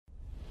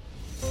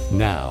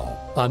Now,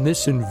 on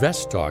this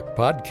Invest Talk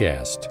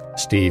podcast,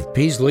 Steve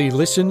Peasley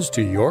listens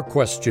to your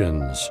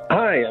questions.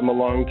 Hi, I'm a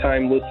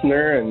longtime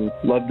listener and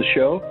love the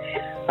show.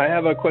 I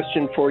have a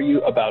question for you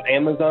about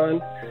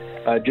Amazon.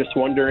 Just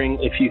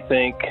wondering if you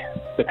think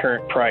the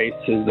current price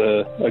is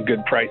a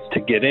good price to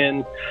get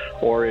in,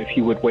 or if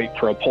you would wait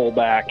for a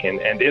pullback,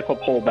 and if a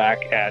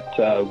pullback,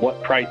 at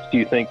what price do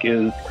you think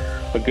is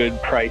a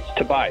good price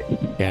to buy?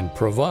 And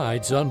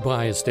provides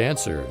unbiased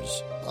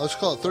answers. Let's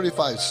call it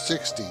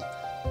 35.60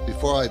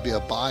 before I'd be a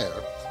buyer.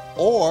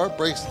 Or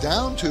breaks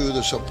down to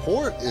the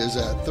support is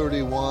at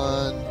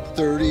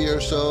 31.30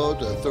 or so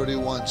to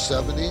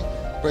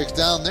 31.70. Breaks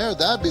down there,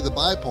 that'd be the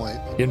buy point.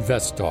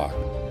 Invest Talk.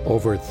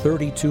 Over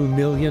 32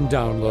 million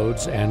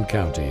downloads and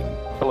counting.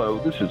 Hello,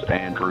 this is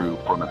Andrew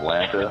from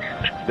Atlanta.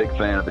 Big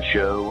fan of the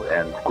show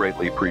and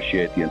greatly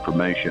appreciate the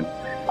information.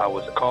 I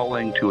was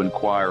calling to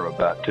inquire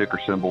about ticker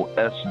symbol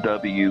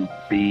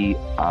SWBI.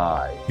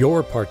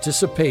 Your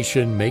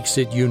participation makes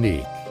it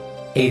unique.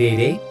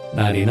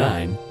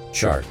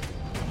 888-99-CHART.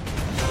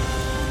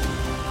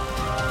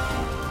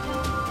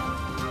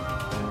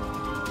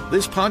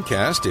 This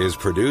podcast is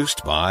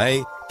produced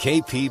by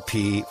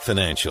KPP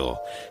Financial.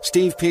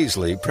 Steve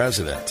Peasley,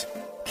 President.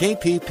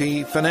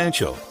 KPP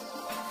Financial.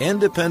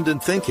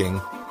 Independent thinking,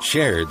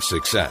 shared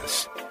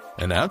success.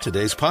 And now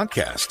today's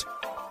podcast.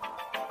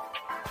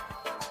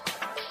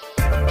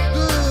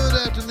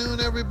 Good afternoon,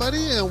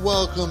 everybody, and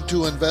welcome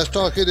to Invest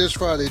Talk. It is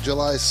Friday,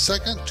 July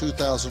 2nd,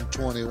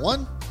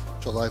 2021.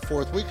 July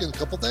 4th weekend,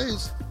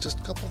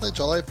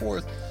 July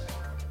 4th.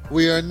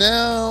 We are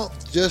now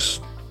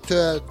just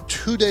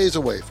 2 days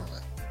away from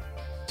it.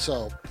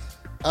 So,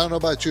 I don't know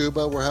about you,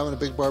 but we're having a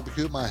big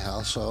barbecue at my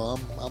house, so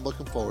I'm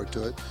looking forward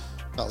to it.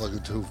 Not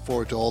looking too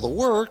forward to all the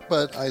work,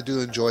 but I do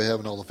enjoy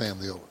having all the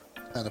family over.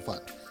 Kind of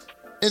fun.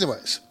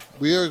 Anyways,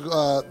 we are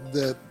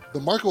the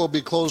market will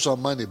be closed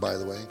on Monday, by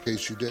the way, in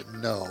case you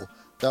didn't know.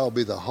 That will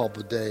be the hub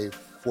of the day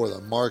for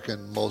the market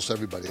and most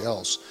everybody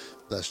else.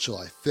 That's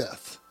July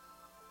 5th.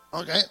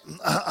 Okay, and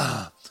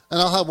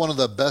I'll have one of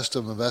the best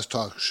of Invest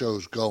Talk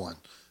shows going.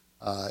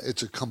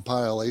 It's a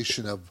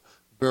compilation of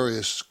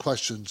various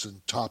questions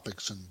and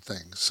topics and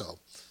things. So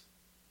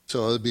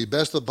it'll be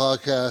best of the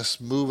podcast,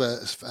 move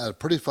at a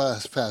pretty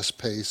fast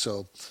pace,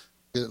 so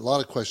get a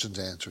lot of questions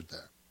answered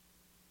there.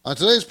 On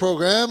today's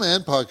program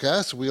and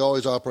podcast, we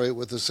always operate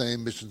with the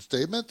same mission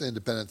statement,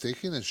 independent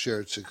thinking and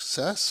shared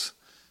success.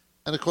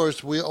 And of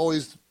course, we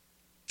always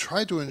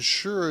try to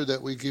ensure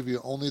that we give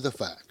you only the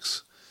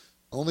facts.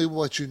 Only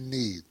what you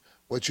need,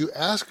 what you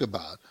ask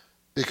about,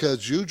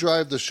 because you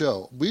drive the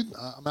show.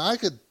 I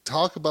could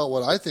talk about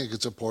what I think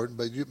is important,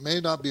 but it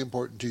may not be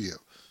important to you.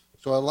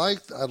 So I'd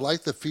like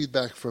the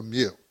feedback from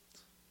you,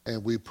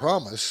 and we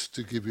promise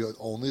to give you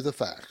only the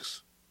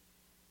facts.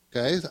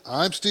 Okay,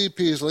 I'm Steve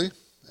Peasley,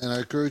 and I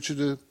encourage you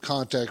to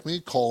contact me,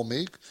 call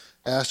me,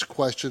 ask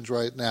questions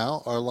right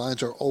now. Our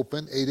lines are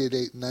open,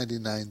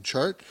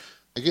 888-99-CHART.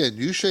 Again,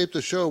 you shape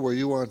the show where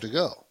you want it to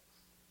go.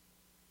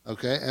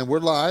 Okay, and we're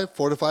live,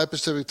 4 to 5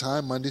 Pacific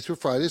time, Monday through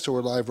Friday, so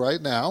we're live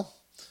right now.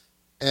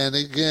 And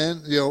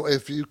again,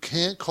 if you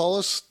can't call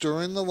us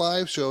during the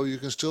live show, you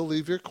can still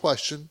leave your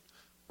question.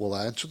 We'll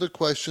answer the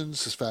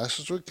questions as fast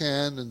as we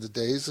can in the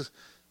days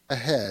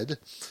ahead.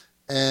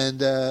 And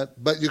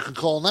but you can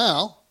call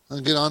now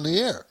and get on the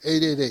air,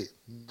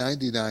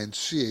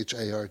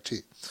 888-99-CHART.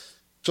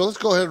 So let's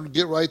go ahead and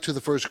get right to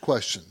the first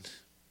question.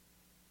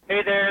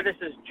 Hey there, this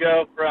is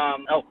Joe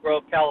from Elk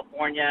Grove,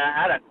 California. I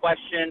had a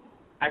question.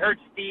 I heard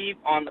Steve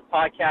on the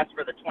podcast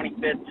for the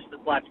 25th, just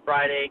this last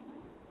Friday,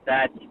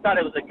 that he thought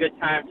it was a good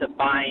time to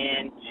buy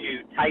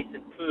into Tyson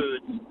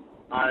Foods.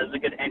 It was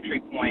a good entry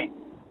point.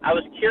 I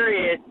was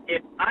curious, if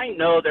I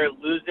know they're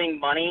losing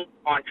money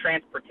on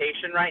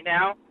transportation right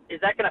now, is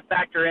that going to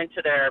factor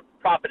into their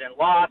profit and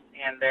loss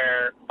and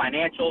their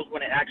financials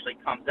when it actually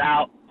comes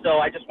out?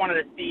 So I just wanted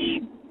to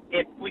see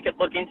if we could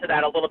look into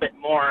that a little bit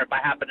more. If I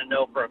happen to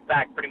know for a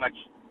fact pretty much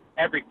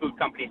every food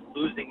company is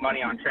losing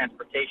money on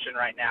transportation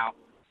right now,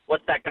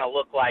 what's that going to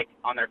look like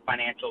on their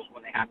financials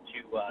when they have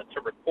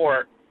to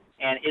report?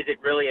 And is it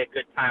really a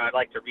good time? I'd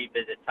like to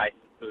revisit Tyson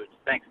Foods.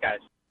 Thanks, guys.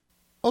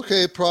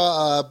 Okay,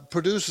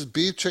 produces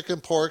beef, chicken,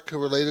 pork,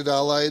 related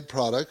allied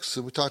products.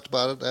 And we talked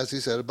about it, as he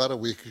said, about a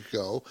week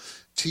ago.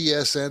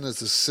 TSN is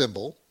the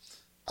symbol.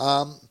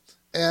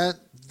 And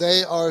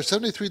they are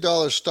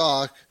 $73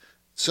 stock,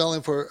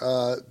 selling for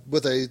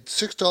with a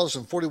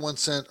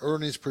 $6.41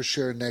 earnings per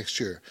share next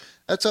year.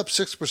 That's up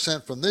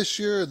 6% from this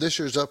year. This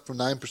year's up from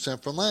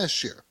 9% from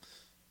last year.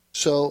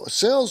 So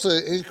sales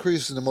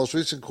increased in the most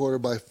recent quarter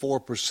by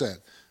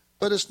 4%.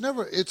 But it's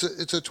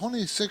a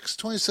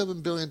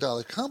 $27 billion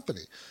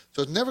company.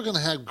 So it's never going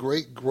to have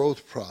great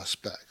growth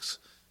prospects.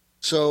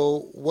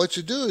 So what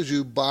you do is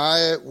you buy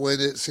it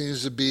when it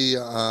seems to be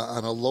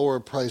on a lower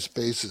price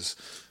basis.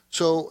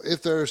 So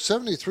if they're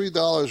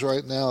 $73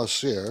 right now a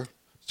share,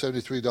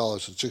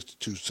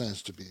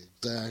 $73.62 to be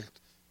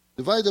exact,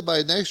 divided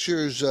by next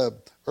year's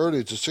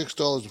earnings of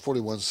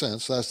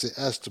 $6.41, that's the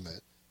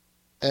estimate.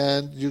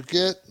 And you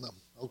get, I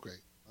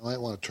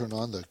might want to turn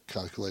on the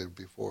calculator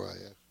before I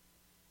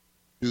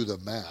do the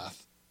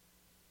math.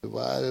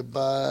 Divided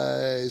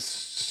by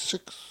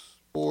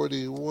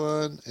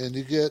 641, and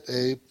you get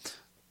a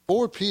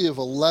forward P of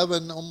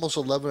 11, almost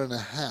 11 and a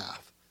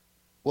half.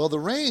 Well, the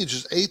range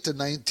is 8 to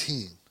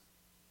 19.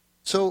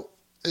 So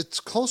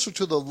it's closer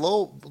to the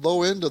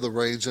low end of the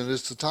range than it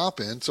is the top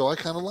end, so I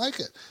kind of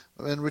like it.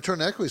 And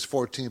return equity is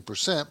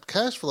 14%.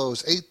 Cash flow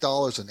is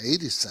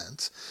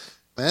 $8.80.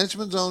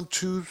 Management own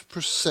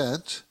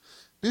 2%.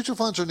 Mutual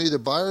funds are neither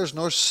buyers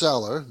nor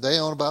seller. They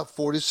own about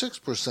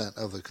 46%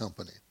 of the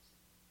company.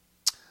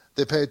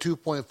 They pay a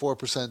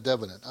 2.4%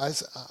 dividend.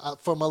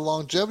 From a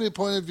longevity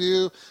point of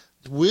view,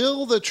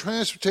 will the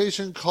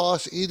transportation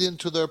costs eat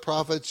into their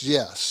profits?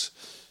 Yes.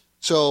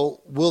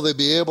 So will they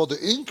be able to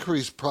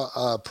increase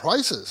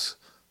prices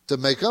to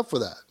make up for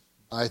that?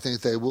 I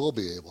think they will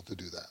be able to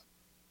do that.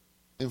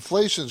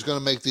 Inflation is going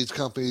to make these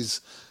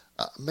companies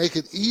make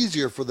it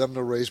easier for them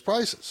to raise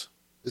prices.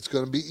 It's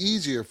going to be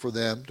easier for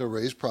them to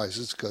raise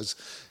prices because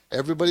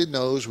everybody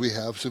knows we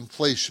have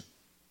inflation,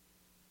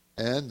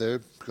 and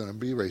they're going to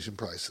be raising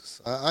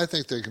prices. I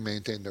think they can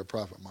maintain their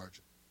profit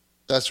margin.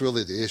 That's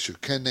really the issue.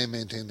 Can they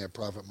maintain their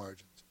profit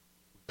margins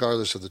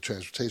regardless of the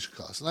transportation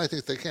costs? And I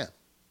think they can.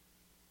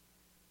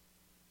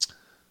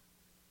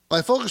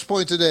 My focus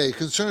point today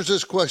concerns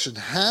this question.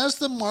 Has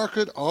the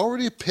market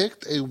already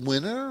picked a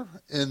winner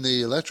in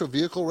the electric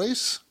vehicle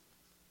race?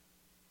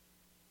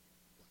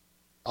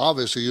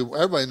 Obviously,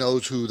 everybody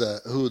knows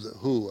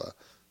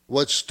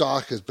what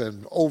stock has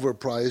been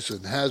overpriced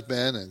and has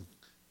been and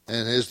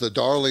is the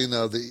darling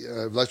of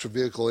the electric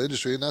vehicle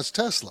industry, and that's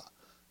Tesla.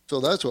 So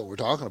that's what we're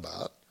talking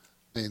about.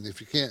 I mean,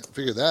 if you can't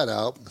figure that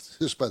out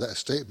just by that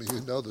statement,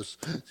 you know this.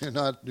 You're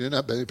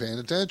not paying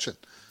attention.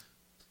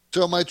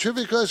 So my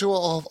trivia question,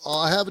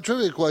 I have a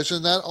trivia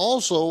question that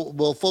also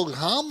will focus.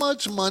 How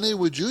much money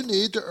would you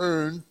need to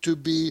earn to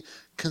be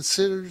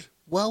considered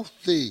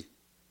wealthy?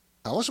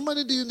 How much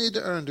money do you need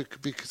to earn to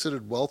be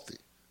considered wealthy?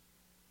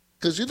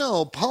 Because,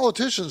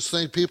 politicians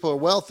think people are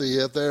wealthy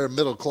if they're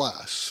middle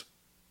class.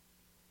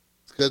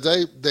 Because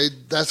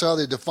that's how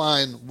they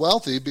define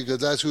wealthy, because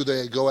that's who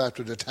they go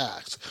after to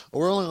tax.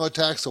 We're only going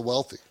to tax the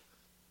wealthy.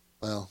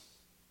 Well,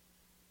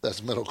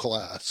 that's middle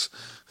class.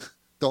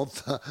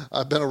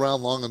 I've been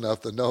around long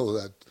enough to know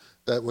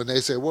that when they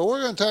say, well,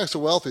 we're going to tax the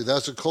wealthy,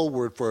 that's a code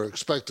word for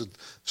expected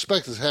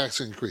tax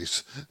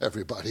increase,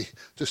 everybody.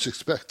 Just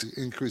expect an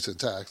increase in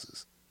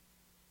taxes.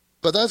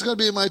 But that's going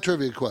to be my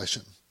trivia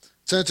question.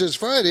 Since it's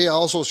Friday,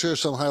 I'll also share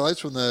some highlights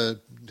from the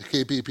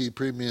KPP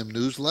Premium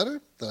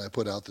newsletter that I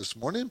put out this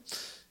morning.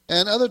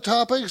 And other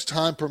topics,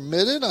 time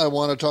permitted, I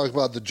want to talk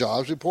about the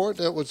jobs report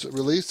that was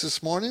released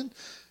this morning.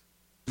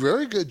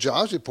 Very good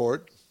jobs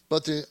report,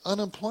 but the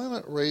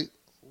unemployment rate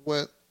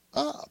went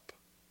up,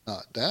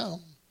 not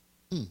down.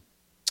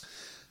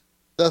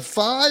 The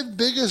 5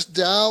 biggest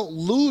Dow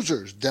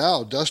losers,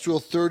 Dow Industrial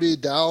 30,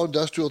 Dow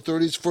Industrial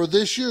 30s for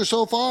this year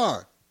so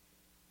far.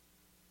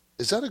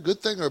 Is that a good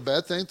thing or a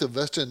bad thing to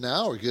invest in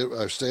now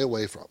or stay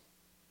away from?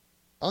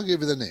 I'll give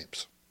you the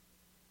names.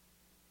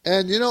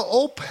 And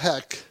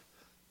OPEC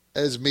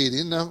is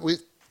meeting. Now,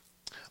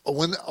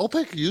 when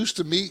OPEC used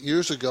to meet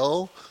years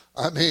ago,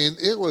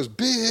 it was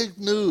big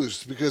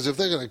news because if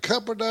they're going to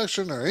cut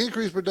production or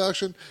increase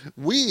production,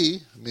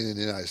 we, meaning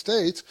the United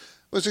States,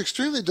 was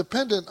extremely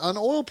dependent on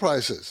oil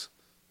prices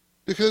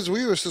because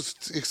we were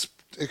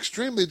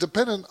extremely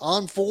dependent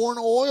on foreign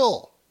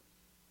oil.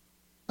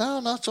 Now,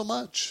 not so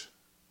much.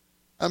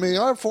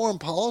 Our foreign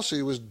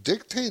policy was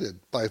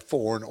dictated by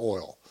foreign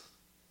oil,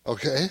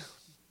 okay?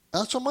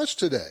 Not so much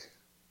today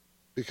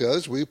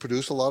because we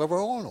produce a lot of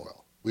our own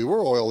oil. We were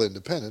oil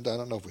independent. I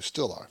don't know if we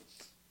still are,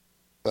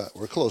 but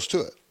we're close to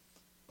it.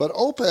 But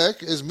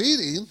OPEC is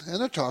meeting, and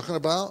they're talking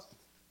about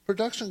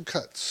production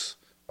cuts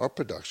or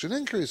production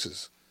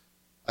increases.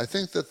 I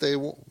think that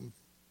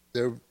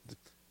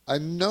I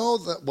know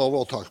that, well,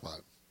 we'll talk about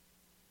it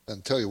and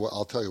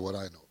I'll tell you what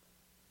I know.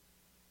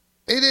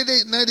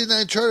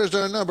 888-99 Charter is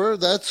our number.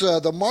 That's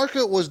the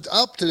market was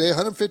up today,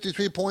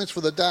 153 points for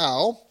the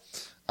Dow,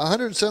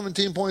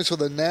 117 points for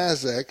the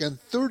NASDAQ, and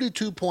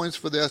 32 points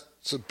for the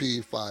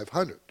S&P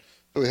 500.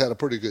 So we had a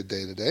pretty good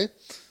day today.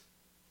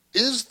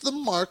 Is the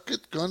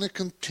market going to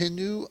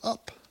continue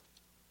up?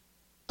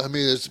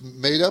 It's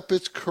made up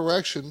its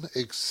correction,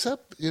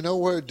 except,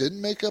 where it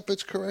didn't make up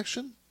its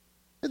correction?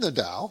 In the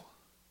Dow.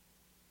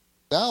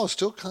 Dow is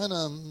still kind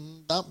of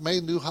not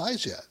made new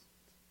highs yet.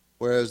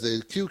 Whereas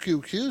the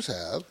QQQs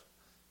have,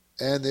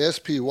 and the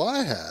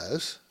SPY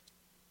has,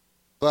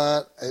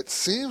 but it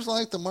seems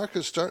like the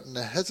market's starting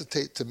to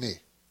hesitate to me.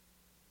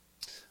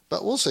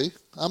 But we'll see.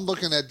 I'm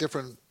looking at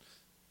different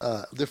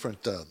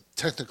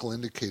technical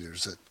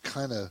indicators that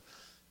kind of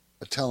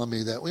are telling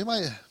me that we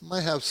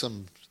might have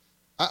some.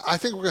 I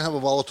think we're going to have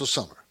a volatile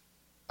summer.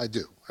 I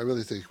do. I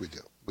really think we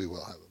do. We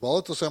will have a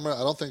volatile summer. I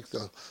don't think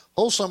the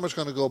whole summer's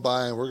going to go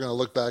by and we're going to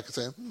look back and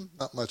say,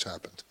 not much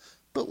happened.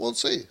 But we'll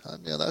see.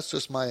 That's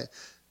just my,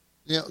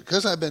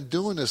 because I've been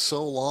doing this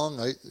so long,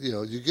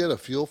 you get a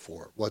feel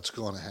for what's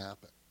going to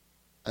happen.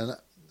 And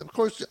of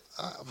course,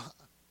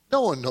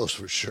 no one knows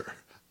for sure.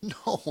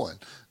 No one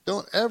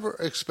Don't ever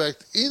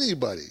expect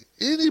anybody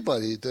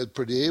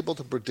to be able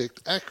to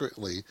predict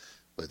accurately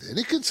with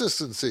any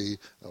consistency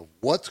of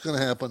what's going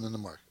to happen in the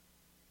market.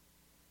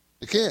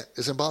 You can't.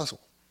 It's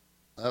impossible.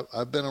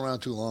 I've been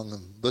around too long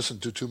and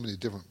listened to too many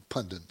different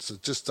pundits.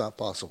 It's just not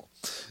possible.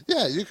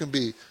 Yeah, you can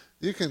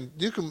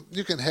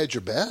hedge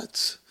your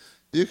bets.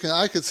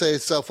 I could say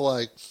stuff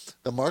like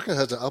the market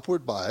has an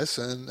upward bias,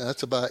 and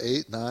that's about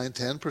 8, 9,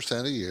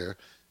 10% a year,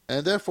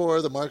 and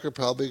therefore the market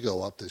probably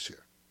go up this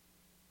year.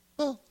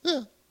 Well,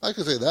 yeah, I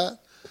could say that,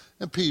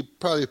 and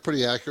probably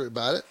pretty accurate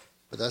about it,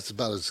 but that's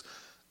about as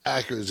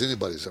accurate as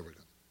anybody's ever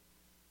done.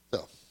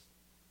 So,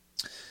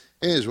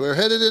 anyways, we're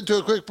headed into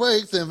a quick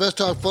break. The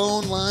InvestTalk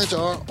phone lines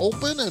are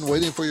open and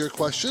waiting for your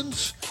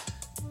questions.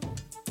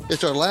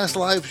 It's our last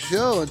live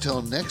show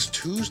until next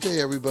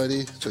Tuesday,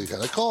 everybody. So you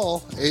got to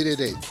call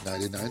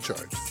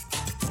 888-99-CHARGE.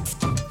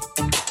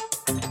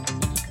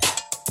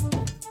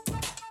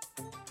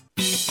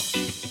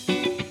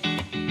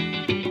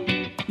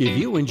 If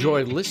you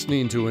enjoyed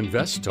listening to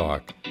Invest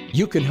Talk,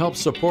 you can help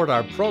support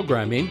our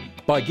programming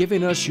by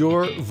giving us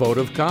your vote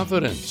of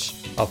confidence,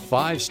 a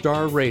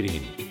 5-star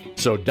rating.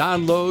 So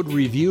download,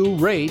 review,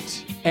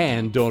 rate,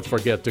 and don't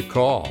forget to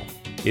call.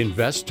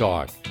 Invest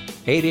Talk,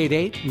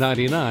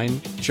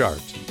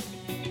 888-99-CHART.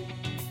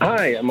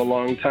 Hi, I'm a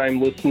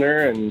longtime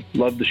listener and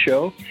love the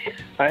show.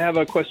 I have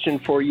a question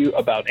for you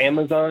about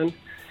Amazon.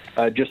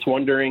 Just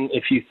wondering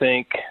if you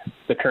think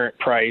the current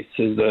price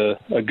is a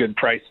good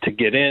price to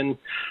get in,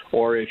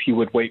 or if you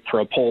would wait for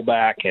a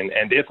pullback, and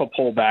if a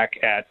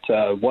pullback, at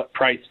what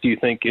price do you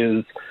think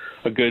is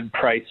a good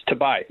price to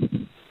buy?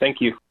 Thank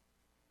you.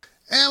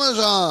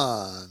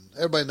 Amazon.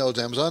 Everybody knows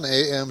Amazon.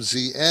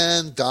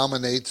 AMZN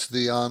dominates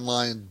the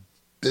online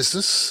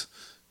business.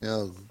 You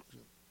know,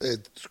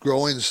 it's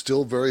growing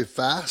still very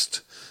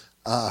fast.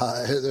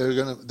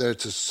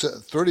 It's a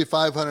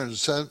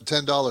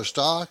 $3,510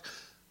 stock,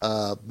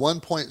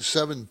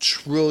 1.7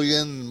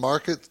 trillion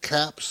market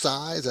cap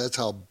size. That's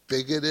how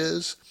big it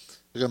is.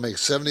 They're going to make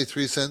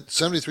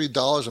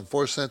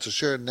 $73.04 a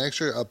share next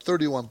year, up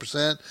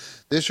 31%.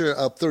 This year,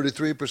 up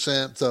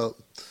 33%. So,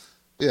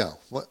 yeah,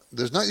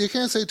 you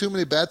can't say too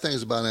many bad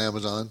things about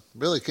Amazon.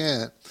 Really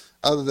can't,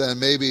 other than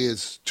maybe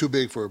it's too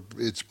big for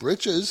its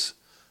britches.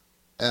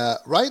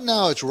 Right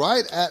now, it's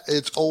right at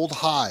its old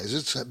highs.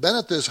 It's been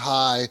at this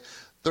high,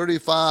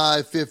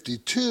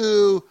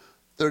 35.52,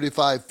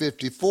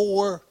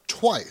 35.54,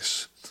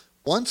 twice.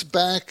 Once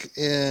back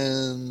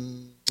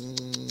in,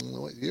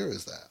 what year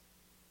is that?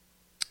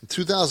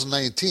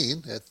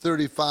 2019 at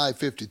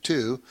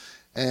 35.52,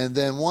 and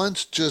then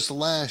once just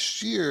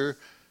last year?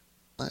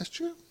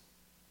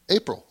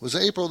 April. It was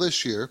April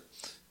this year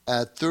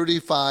at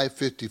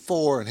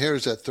 35.54, and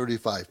here's at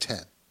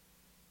 35.10.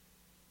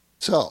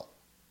 So,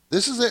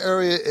 this is the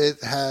area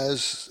it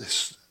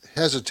has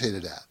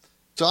hesitated at.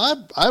 So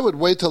I would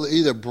wait till it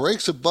either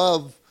breaks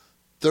above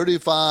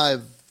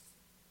 35,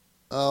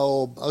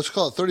 let's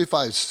call it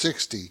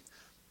 35.60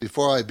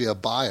 before I'd be a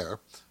buyer,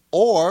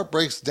 or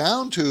breaks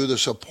down to the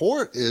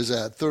support is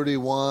at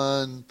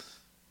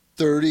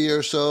 31.30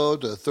 or so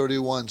to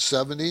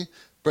 31.70.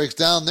 Breaks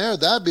down there,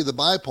 that'd be the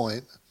buy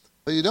point.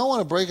 But you don't want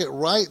to break it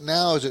right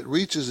now as it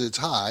reaches its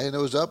high, and it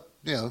was up,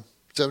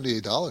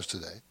 $78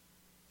 today.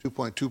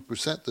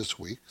 2.2% this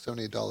week,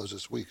 $78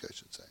 this week, I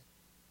should say.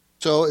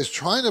 So it's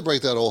trying to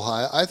break that old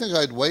high. I think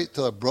I'd wait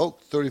till it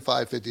broke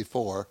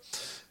 35.54,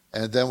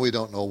 and then we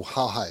don't know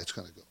how high it's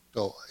going to go.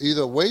 So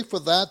either wait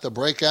for that to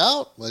break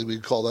out, we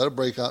call that a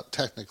breakout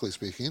technically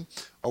speaking,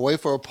 or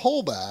wait for a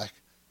pullback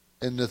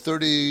in the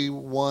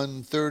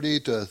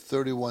 31.30 to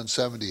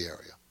 31.70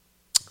 area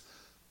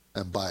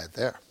and buy it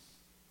there.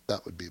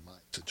 That would be my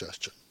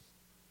suggestion.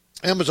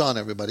 Amazon,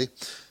 everybody.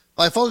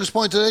 My focus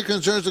point today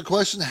concerns the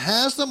question,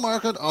 has the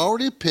market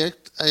already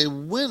picked a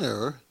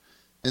winner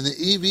in the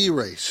EV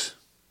race?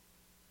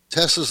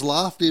 Tesla's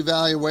lofty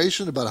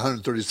valuation, about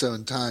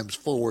 137 times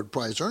forward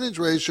price-earnings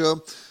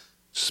ratio,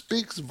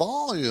 speaks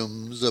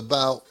volumes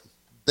about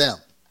them.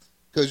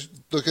 Because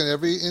look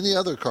at any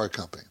other car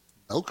company.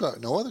 No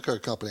other car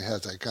company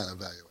has that kind of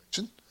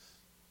valuation.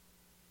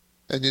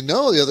 And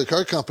the other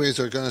car companies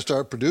are going to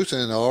start producing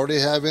and already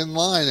have in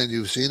line, and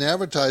you've seen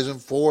advertising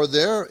for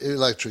their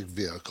electric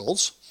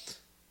vehicles.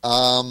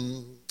 But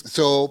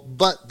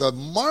the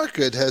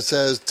market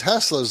says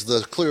Tesla's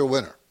the clear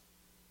winner,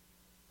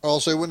 or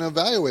else they wouldn't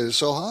evaluate it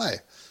so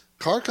high.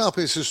 Car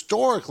companies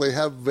historically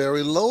have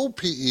very low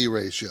PE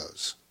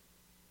ratios.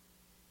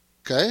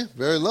 Okay,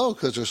 very low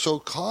because they're so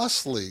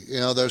costly.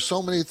 There's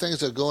so many things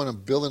that go into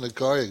building a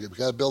car. You've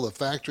got to build a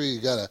factory. You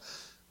got to,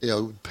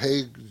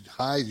 pay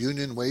high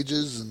union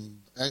wages and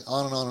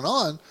on and on and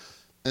on,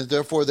 and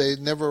therefore they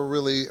never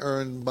really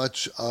earned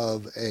much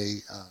of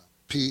a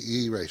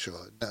PE ratio.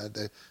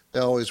 They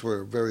always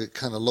were very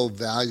kind of low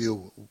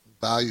value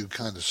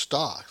kind of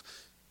stocks.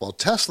 Well,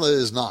 Tesla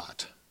is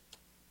not.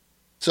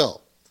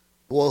 So,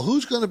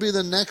 who's going to be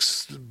the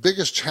next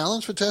biggest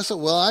challenge for Tesla?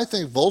 Well, I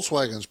think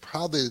Volkswagen's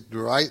probably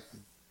right.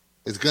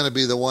 It's going to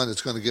be the one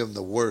that's going to give them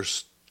the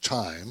worst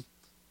time.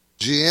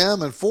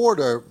 GM and Ford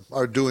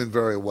are doing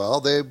very well.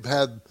 They've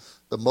had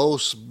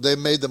They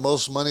made the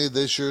most money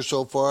this year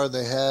so far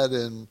they had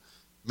in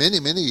many,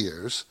 many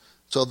years.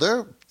 So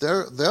they're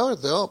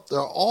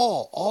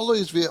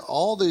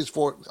all these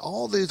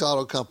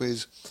auto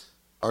companies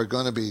are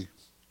going to be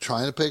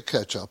trying to play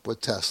catch up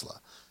with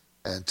Tesla,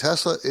 and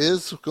Tesla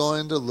is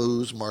going to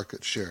lose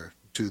market share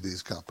to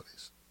these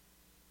companies.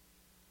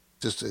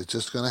 It's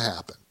just going to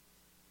happen.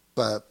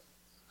 But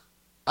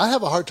I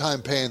have a hard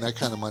time paying that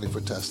kind of money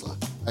for Tesla.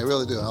 I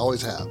really do. I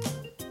always have.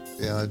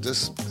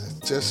 It's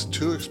just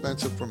too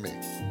expensive for me.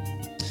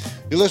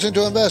 You're listening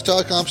to Invest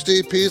Talk. I'm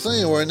Steve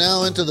Peasley, and we're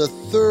now into the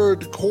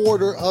third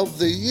quarter of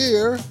the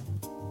year.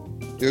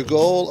 Your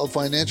goal of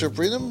financial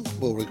freedom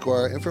will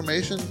require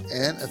information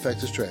and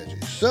effective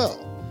strategy. So,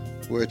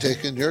 we're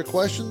taking your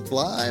questions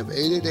live,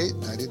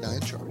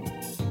 888-99-CHART.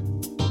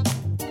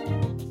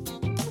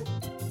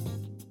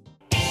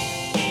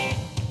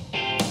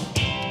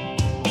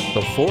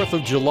 The 4th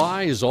of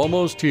July is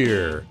almost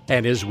here,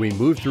 and as we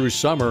move through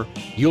summer,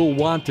 you'll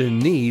want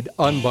and need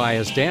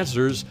unbiased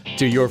answers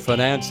to your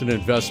finance and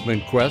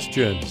investment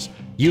questions.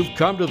 You've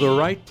come to the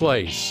right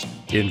place.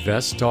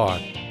 Invest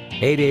Talk.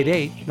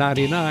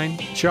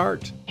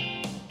 888-99-CHART.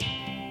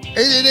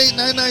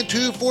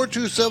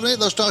 888-992-4278.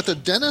 Let's talk to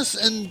Dennis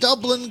in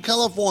Dublin,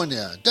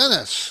 California.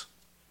 Dennis.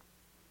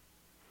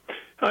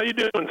 How you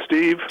doing,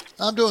 Steve?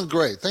 I'm doing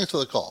great. Thanks for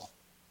the call.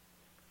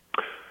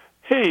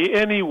 Hey,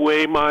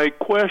 anyway, my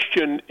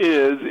question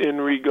is in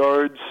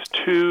regards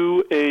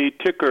to a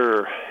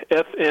ticker,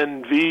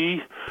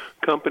 FNV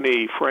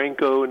company,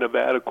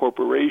 Franco-Nevada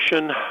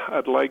Corporation.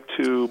 I'd like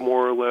to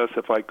more or less,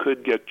 if I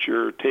could, get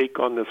your take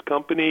on this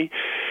company,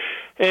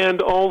 and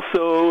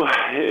also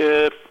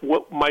if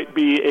what might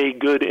be a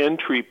good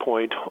entry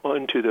point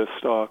onto this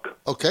stock.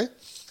 Okay.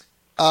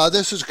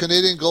 This is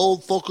Canadian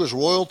Gold Focus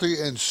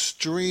Royalty and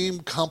Stream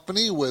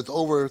Company with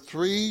over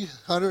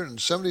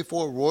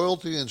 374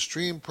 royalty and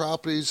stream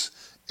properties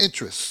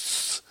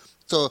interests.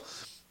 So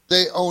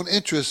they own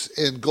interests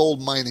in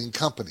gold mining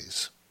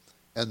companies.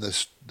 And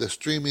the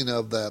streaming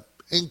of that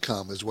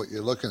income is what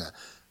you're looking at.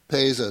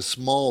 Pays a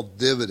small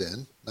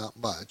dividend, not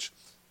much,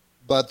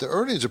 but the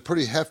earnings are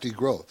pretty hefty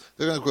growth.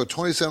 They're going to grow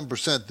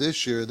 27%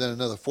 this year, then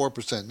another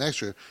 4% next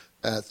year.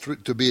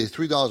 To be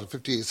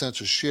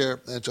 $3.58 a share,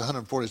 and it's a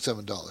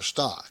 $147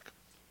 stock.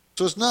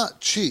 So it's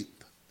not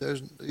cheap.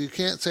 You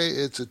can't say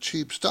it's a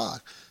cheap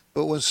stock.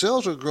 But when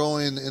sales are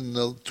growing in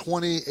the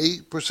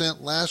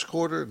 28% last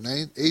quarter,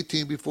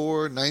 18%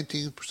 before,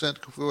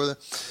 19% before that,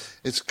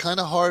 it's kind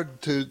of hard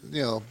to,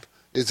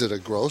 is it a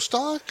growth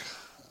stock?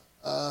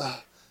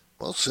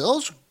 Well,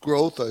 sales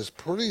growth is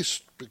pretty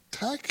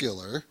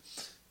spectacular.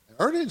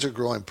 Earnings are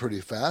growing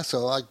pretty fast,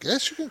 so I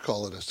guess you can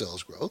call it a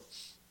sales growth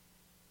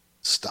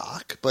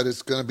stock, but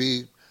it's going to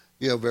be,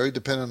 very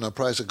dependent on the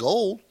price of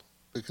gold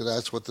because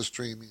that's what the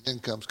streaming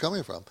income's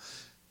coming from.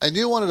 And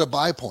you wanted a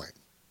buy point.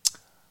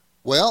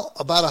 Well,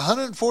 about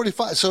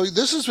 145. So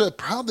this is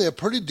probably a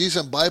pretty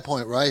decent buy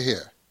point right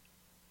here,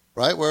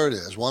 right where it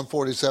is,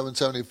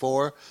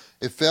 147.74.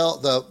 It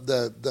fell.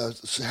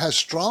 Has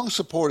strong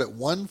support at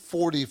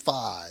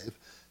 145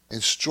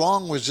 and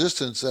strong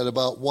resistance at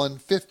about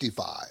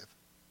 155.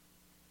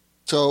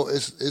 So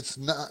it's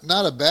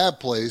not a bad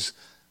place.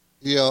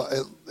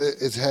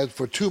 It's had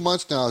for 2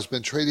 months now, it's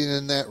been trading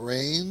in that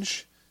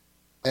range.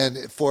 And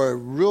for a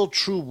real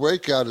true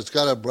breakout, it's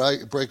got to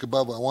break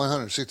above a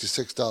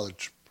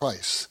 $166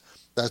 price.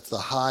 That's the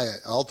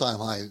all-time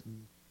high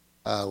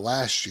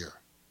last year.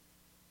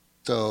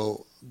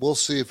 So we'll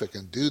see if it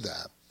can do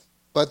that.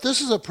 But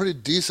this is a pretty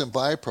decent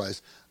buy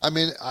price. I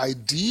mean,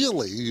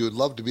 ideally, you'd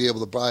love to be able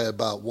to buy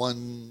about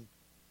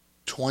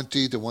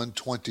 120 to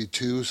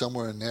 122,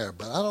 somewhere in there.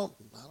 But I don't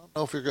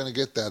know if you're going to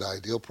get that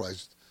ideal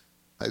price.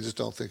 I just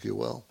don't think you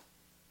will.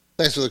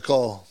 Thanks for the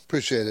call.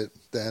 Appreciate it,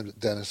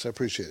 Dennis. I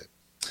appreciate it.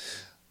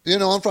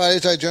 On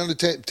Fridays, I generally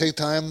take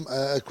time,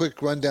 a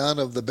quick rundown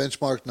of the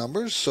benchmark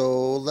numbers,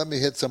 so let me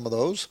hit some of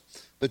those.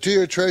 The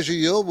 2-year Treasury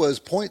yield was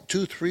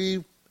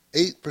 0.238%,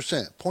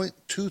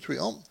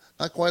 0.23,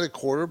 not quite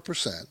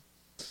 0.25%.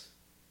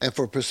 And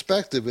for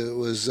perspective, it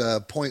was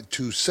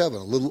 0.27, a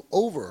little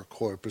over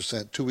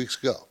 0.25% 2 weeks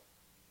ago.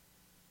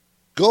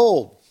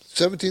 Gold,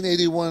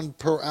 $17.81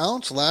 per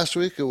ounce. Last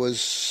week it was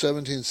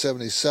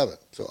 $17.77,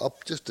 so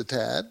up just a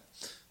tad.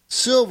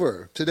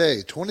 Silver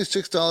today,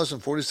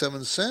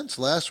 $26.47.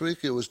 Last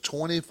week it was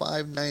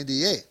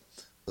 $25.98,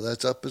 so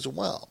that's up as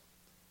well.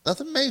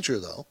 Nothing major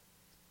though.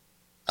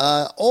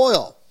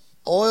 Oil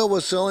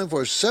was selling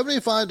for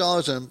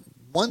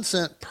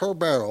 $75.01 per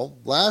barrel.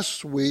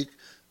 Last week,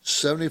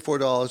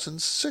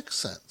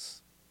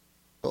 $74.06.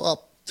 So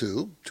up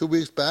 2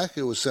 weeks back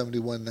it was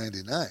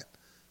 $71.99.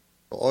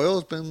 Oil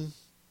has been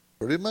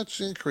pretty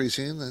much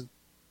increasing and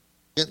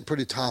getting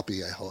pretty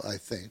toppy, I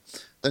think.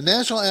 The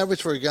national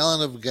average for a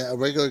gallon of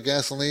regular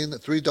gasoline,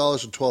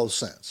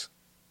 $3.12.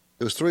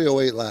 It was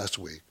 $3.08 last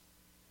week.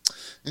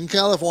 In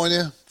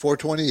California,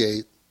 $4.28.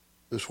 It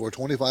was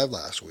 $4.25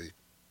 last week.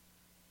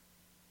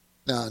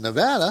 Now,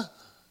 Nevada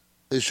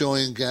is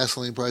showing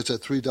gasoline price at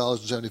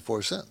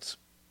 $3.74.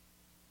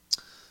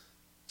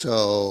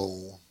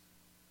 So,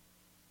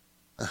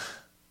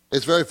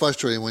 It's very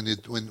frustrating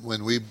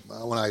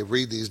when I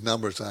read these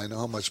numbers and I know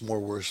how much more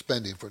we're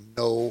spending for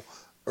no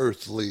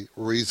earthly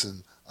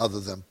reason other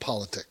than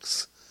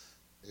politics.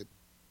 It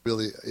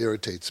really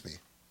irritates me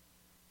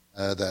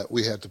that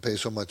we have to pay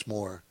so much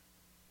more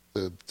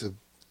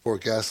for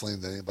gasoline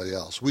than anybody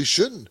else. We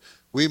shouldn't.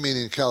 We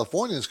meaning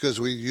Californians, because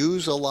we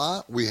use a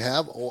lot. We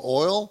have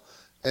oil,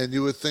 and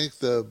you would think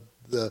the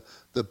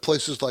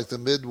places like the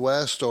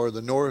Midwest or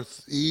the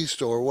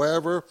Northeast or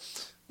wherever,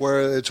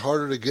 where it's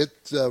harder to get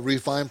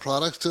refined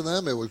products to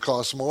them, it would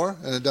cost more,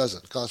 and it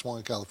doesn't. It costs more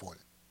in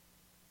California.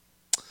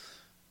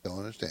 Don't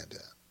understand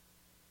that.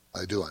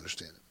 I do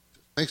understand it.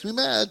 It makes me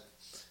mad.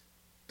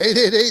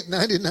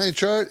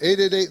 888-99-CHART,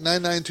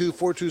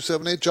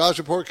 888-992-4278. Jobs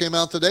report came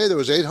out today. There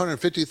was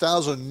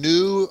 850,000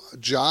 new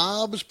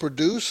jobs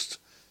produced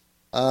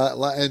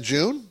in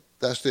June.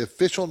 That's the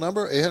official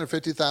number,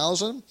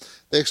 850,000.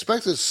 They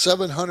expected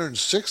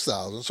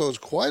 706,000, so it's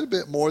quite a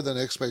bit more than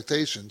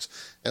expectations.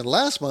 And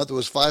last month it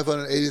was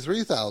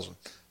 583,000.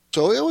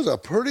 So it was a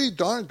pretty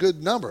darn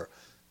good number.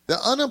 The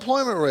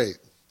unemployment rate,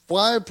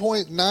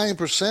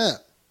 5.9%.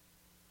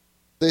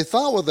 They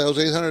thought with those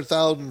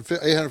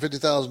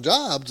 850,000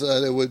 jobs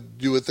that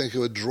you would think it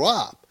would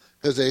drop,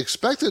 because they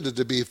expected it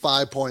to be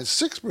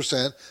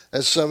 5.6%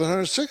 at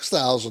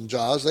 706,000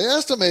 jobs they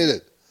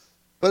estimated.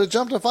 But it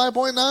jumped to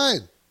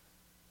 5.9.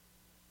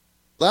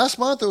 Last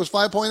month it was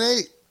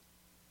 5.8.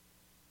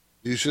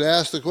 You should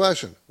ask the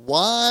question,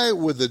 why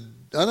would the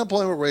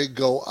unemployment rate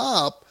go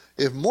up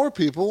if more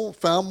people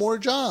found more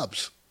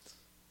jobs?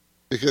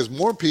 Because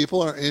more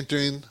people are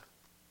entering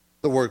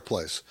the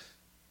workplace.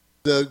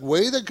 The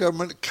way the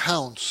government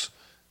counts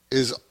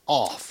is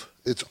off.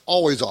 It's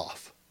always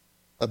off.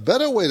 A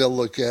better way to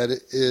look at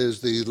it is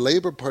the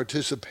labor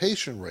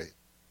participation rate,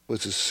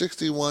 which is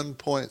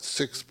 61.6%.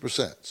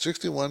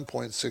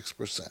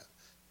 61.6%.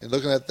 And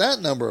looking at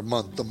that number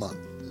month to month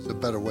is a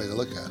better way to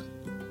look at it.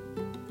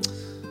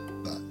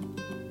 But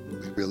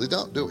we really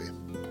don't, do we?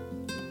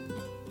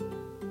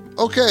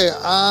 Okay,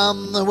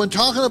 when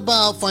talking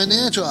about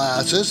financial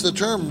assets, the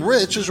term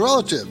rich is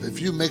relative. If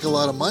you make a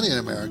lot of money in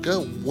America,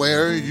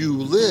 where you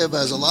live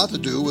has a lot to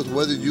do with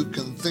whether you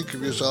can think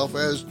of yourself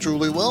as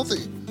truly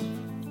wealthy.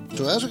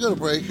 So as we go to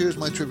break, here's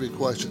my trivia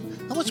question.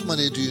 How much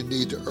money do you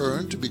need to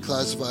earn to be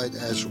classified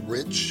as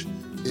rich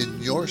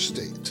in your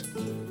state?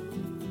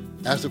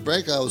 After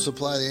break, I will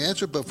supply the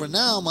answer, but for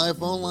now, my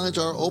phone lines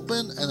are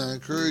open, and I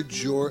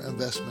encourage your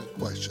investment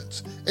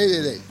questions.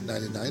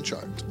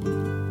 888-99-CHART.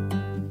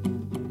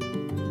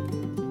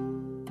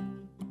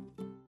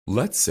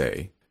 Let's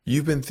say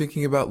you've been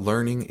thinking about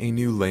learning a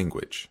new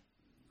language.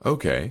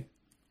 Okay,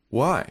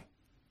 why?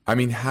 I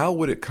mean, how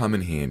would it come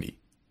in handy?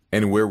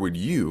 And where would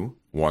you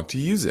want to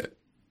use it?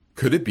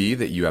 Could it be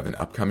that you have an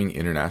upcoming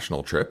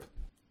international trip?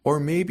 Or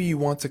maybe you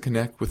want to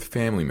connect with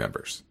family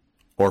members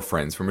or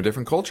friends from a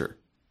different culture?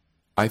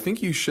 I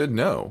think you should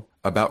know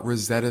about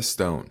Rosetta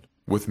Stone.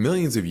 With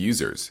millions of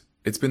users,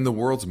 it's been the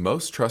world's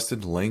most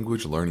trusted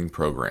language learning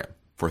program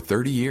for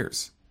 30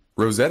 years.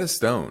 Rosetta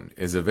Stone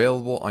is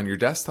available on your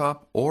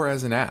desktop or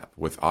as an app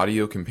with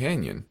Audio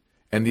Companion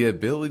and the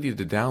ability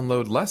to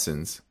download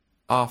lessons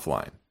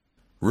offline.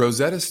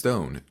 Rosetta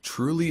Stone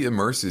truly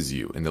immerses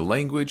you in the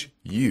language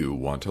you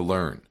want to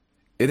learn.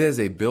 It has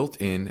a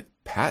built-in,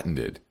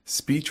 patented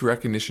speech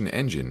recognition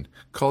engine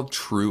called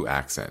True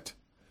Accent.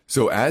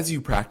 So as you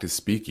practice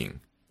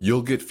speaking,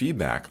 you'll get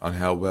feedback on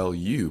how well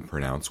you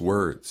pronounce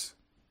words.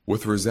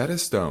 With Rosetta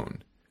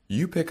Stone,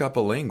 you pick up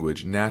a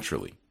language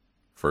naturally,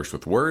 first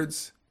with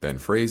words, then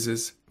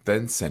phrases,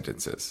 then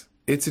sentences.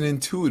 It's an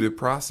intuitive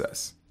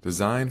process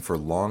designed for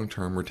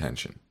long-term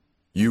retention.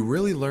 You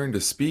really learn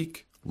to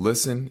speak,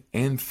 listen,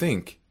 and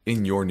think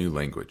in your new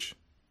language.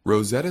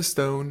 Rosetta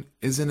Stone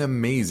is an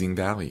amazing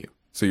value,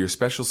 so your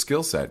special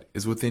skill set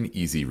is within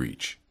easy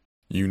reach.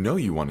 You know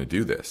you want to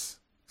do this,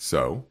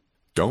 so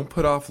don't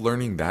put off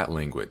learning that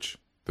language.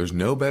 There's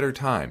no better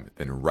time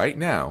than right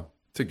now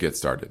to get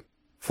started.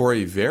 For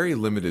a very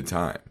limited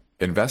time,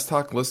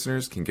 InvestTalk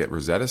listeners can get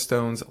Rosetta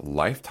Stone's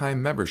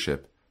lifetime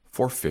membership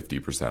for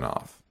 50%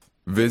 off.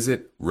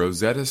 Visit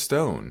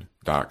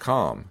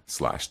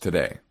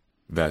rosettastone.com/today.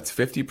 That's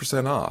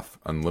 50% off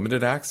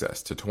unlimited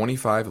access to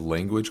 25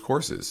 language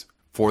courses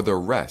for the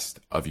rest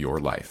of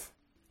your life.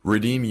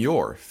 Redeem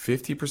your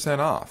 50%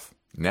 off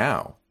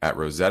now at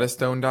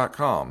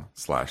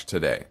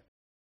rosettastone.com/today.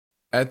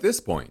 At this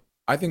point,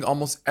 I think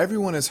almost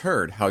everyone has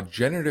heard how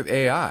generative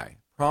AI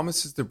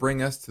promises to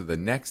bring us to the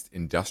next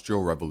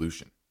industrial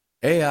revolution.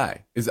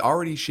 AI is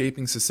already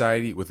shaping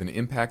society with an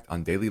impact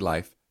on daily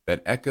life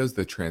that echoes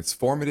the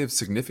transformative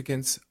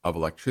significance of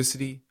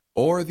electricity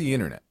or the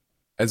internet.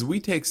 As we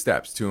take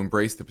steps to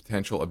embrace the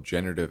potential of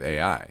generative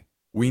AI,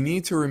 we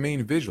need to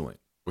remain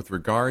vigilant with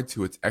regard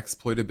to its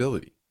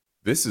exploitability.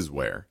 This is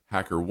where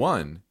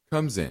HackerOne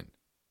comes in.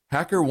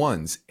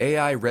 HackerOne's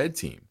AI Red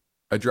Team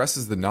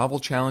addresses the novel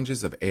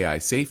challenges of AI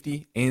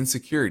safety and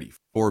security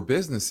for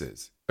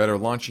businesses that are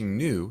launching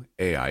new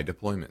AI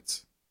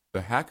deployments.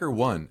 The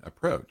HackerOne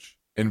approach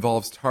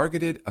involves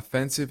targeted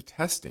offensive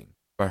testing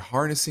by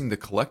harnessing the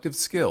collective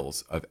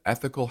skills of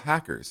ethical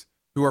hackers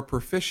who are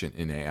proficient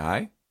in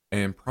AI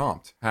and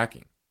prompt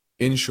hacking.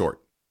 In short,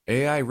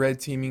 AI red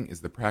teaming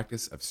is the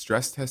practice of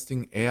stress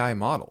testing AI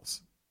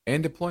models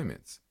and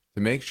deployments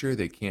to make sure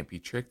they can't be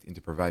tricked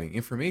into providing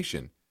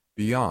information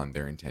beyond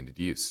their intended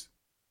use,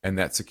 and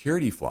that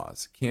security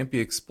flaws can't be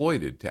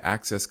exploited to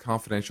access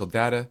confidential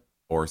data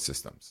or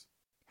systems.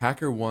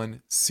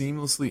 HackerOne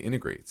seamlessly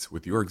integrates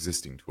with your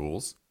existing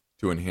tools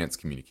to enhance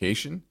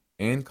communication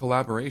and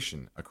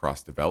collaboration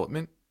across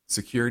development,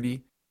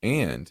 security,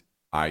 and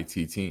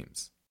IT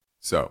teams.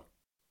 So,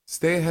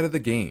 stay ahead of the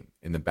game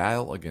in the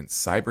battle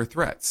against cyber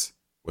threats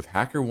with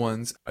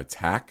HackerOne's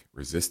attack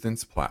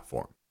resistance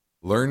platform.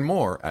 Learn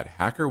more at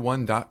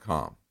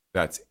hackerone.com.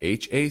 That's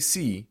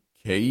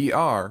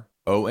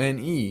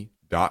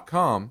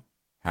HackerOne.com,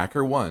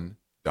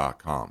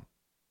 hackerone.com.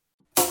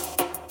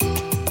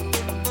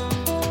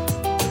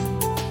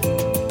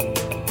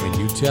 When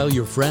you tell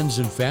your friends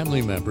and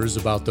family members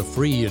about the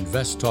free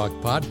Invest Talk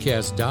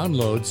podcast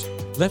downloads,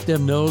 let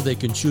them know they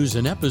can choose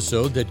an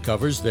episode that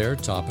covers their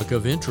topic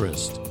of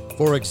interest.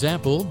 For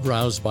example,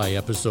 browse by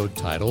episode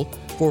title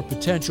for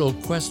potential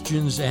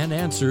questions and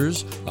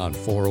answers on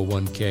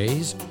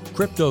 401ks,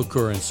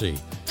 cryptocurrency,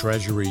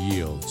 treasury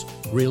yields,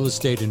 real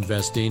estate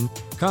investing,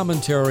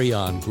 commentary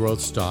on growth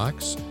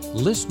stocks,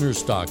 listener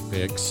stock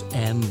picks,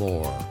 and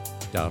more.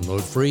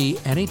 Download free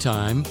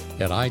anytime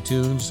at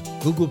iTunes,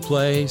 Google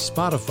Play,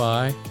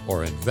 Spotify,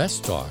 or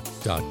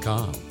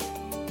investtalk.com.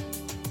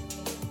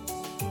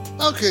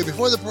 Okay,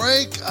 before the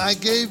break, I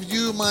gave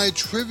you my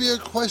trivia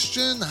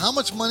question. How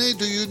much money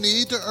do you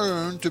need to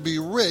earn to be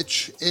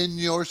rich in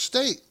your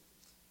state?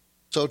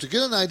 So to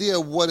get an idea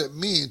of what it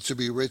means to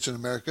be rich in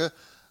America,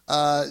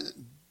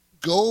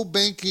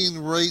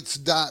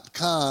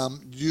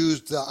 GoBankingRates.com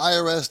used the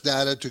IRS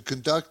data to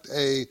conduct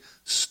a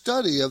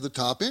study of the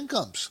top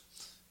incomes.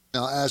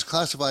 Now, as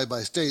classified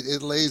by state,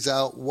 it lays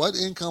out what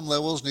income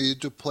levels needed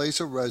to place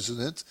a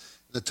resident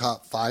the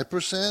top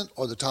 5%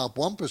 or the top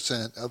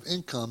 1% of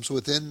incomes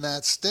within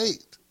that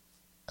state.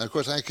 And of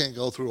course, I can't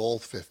go through all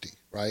 50,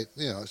 right?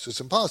 It's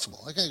just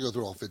impossible. I can't go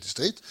through all 50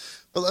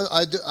 states, but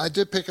I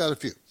did pick out a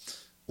few.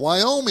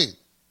 Wyoming,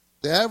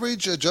 the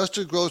average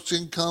adjusted gross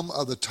income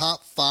of the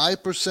top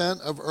 5%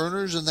 of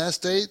earners in that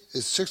state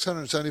is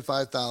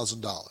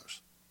 $675,000.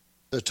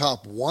 The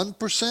top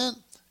 1%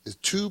 is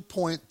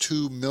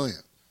 $2.2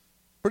 million.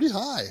 Pretty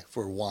high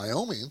for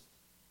Wyoming,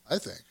 I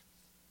think.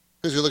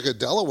 Because you look at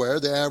Delaware,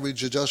 the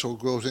average adjustable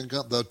gross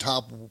income, the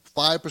top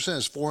 5%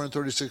 is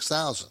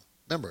 $436,000.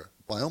 Remember,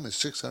 Wyoming is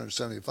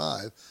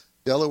 $675,000,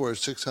 Delaware is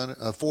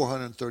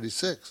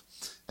 $436,000,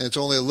 and it's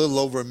only a little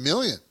over $1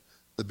 million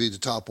to be the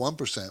top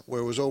 1%,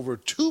 where it was over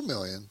 $2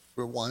 million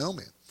for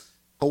Wyoming.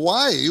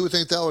 Hawaii, you would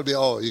think that would be,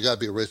 you got to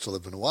be rich to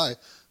live in Hawaii.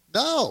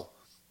 No,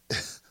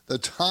 the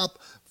top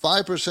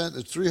 5%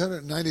 is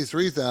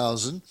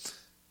 $393,000.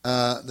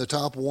 The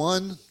top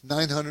one,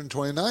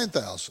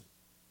 $929,000.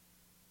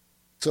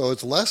 So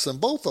it's less than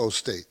both those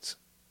states.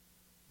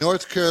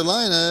 North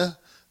Carolina,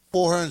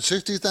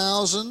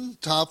 $460,000,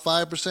 top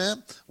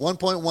 5%,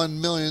 $1.1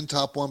 million,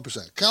 top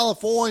 1%.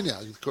 California,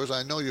 of course,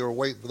 I know you were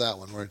waiting for that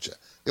one, weren't you?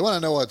 You want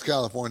to know what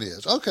California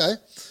is. Okay.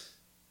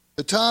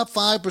 The top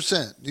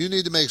 5%, you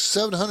need to make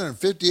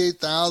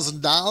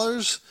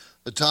 $758,000.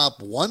 The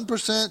top 1%,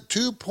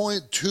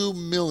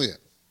 $2.2 million.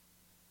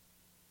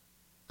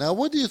 Now,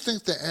 what do you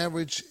think the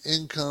average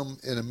income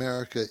in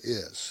America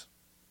is?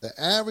 The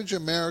average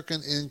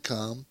American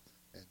income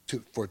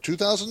for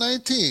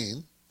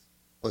 2019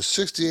 was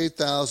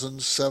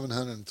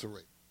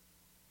 $68,703.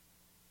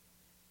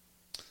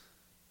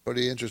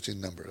 Pretty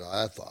interesting number,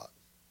 I thought.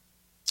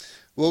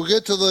 We'll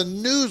get to the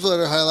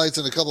newsletter highlights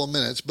in a couple of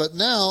minutes, but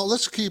now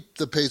let's keep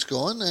the pace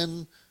going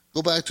and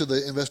go back to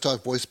the Invest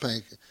Talk Voice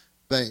Bank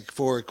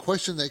for a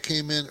question that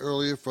came in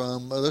earlier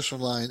from a listener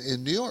line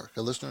in New York,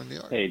 a listener in New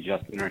York. Hey,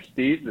 Justin or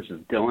Steve, this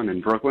is Dylan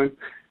in Brooklyn.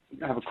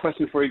 I have a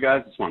question for you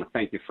guys. Just want to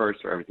thank you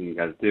first for everything you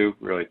guys do.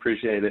 Really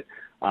appreciate it.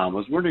 I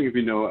was wondering if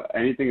you know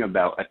anything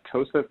about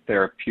Atossa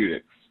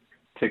Therapeutics,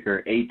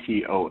 ticker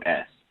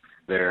ATOS.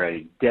 They're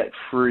a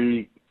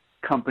debt-free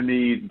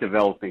company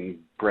developing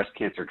breast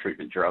cancer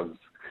treatment drugs.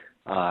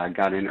 I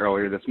got in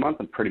earlier this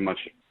month. I'm pretty much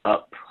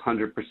up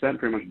 100%,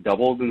 pretty much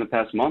doubled in the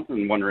past month,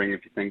 and wondering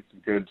if you think it's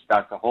a good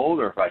stock to hold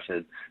or if I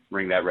should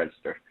ring that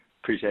register.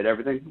 Appreciate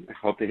everything. I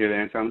hope to hear the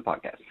answer on the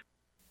podcast.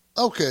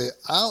 Okay,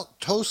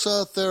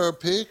 Atossa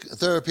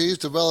Therapies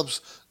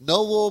develops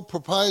novel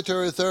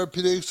proprietary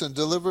therapeutics and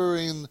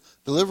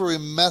delivery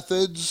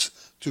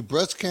methods to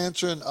breast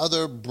cancer and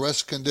other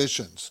breast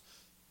conditions.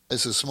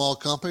 It's a small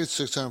company,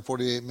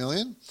 $648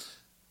 million.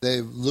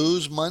 They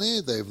lose money.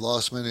 They've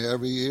lost money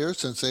every year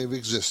since they've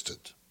existed.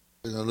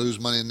 They're going to lose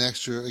money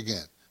next year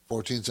again,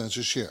 14 cents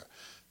a share.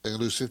 They're going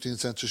to lose 15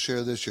 cents a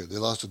share this year. They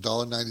lost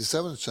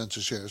 $1.97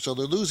 a share, so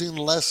they're losing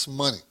less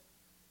money.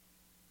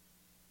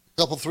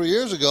 A couple, 3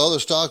 years ago,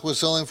 the stock was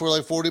selling for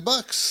like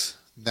 $40.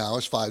 Now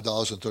it's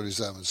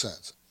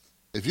 $5.37.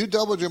 If you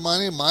doubled your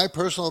money, my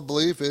personal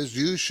belief is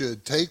you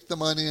should take the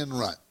money and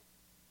run.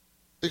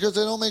 Because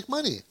they don't make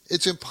money.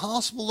 It's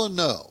impossible to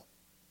know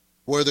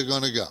where they're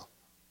going to go.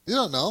 You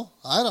don't know.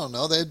 I don't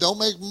know. They don't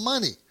make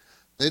money.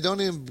 They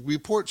don't even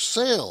report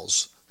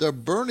sales. They're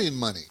burning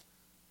money.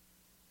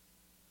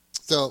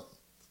 So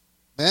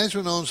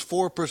management owns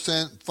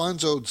 4%,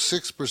 funds owed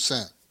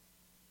 6%.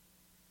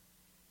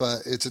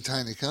 But it's a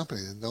tiny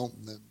company.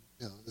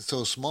 It's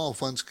so small,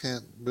 funds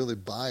can't really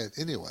buy it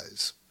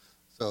anyways.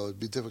 So it'd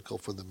be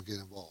difficult for them to get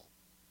involved.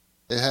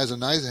 It had a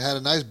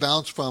nice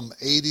bounce from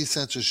 80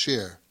 cents a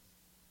share.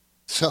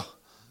 So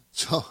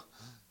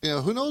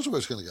who knows where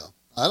it's going to go?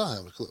 I don't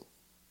have a clue.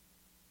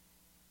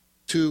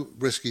 Too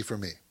risky for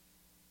me.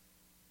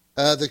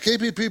 The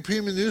KPP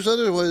Premium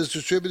Newsletter was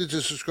distributed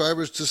to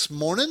subscribers this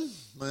morning,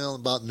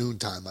 about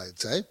noontime, I'd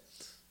say.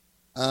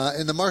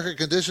 In the market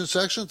conditions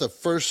section, the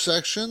first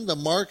section, the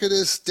market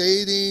is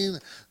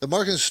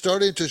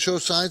starting to show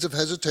signs of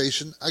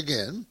hesitation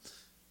again.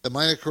 The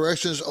minor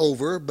correction is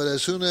over, but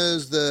as soon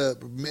as the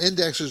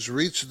indexes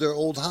reached their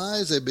old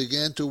highs, they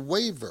began to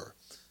waver.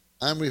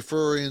 I'm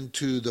referring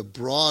to the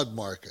broad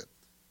market.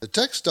 The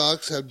tech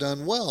stocks have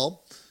done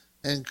well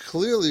and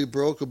clearly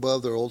broke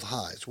above their old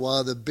highs,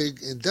 while the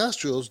big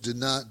industrials did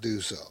not do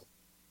so.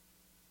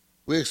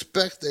 We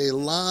expect a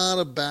lot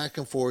of back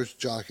and forth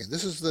jockeying.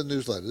 This is the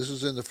newsletter. This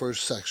is in the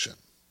first section,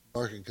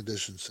 market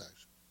conditions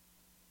section.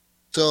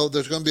 So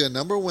there's going to be a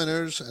number of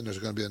winners and there's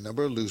going to be a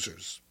number of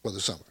losers for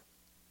the summer.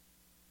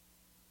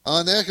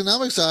 On the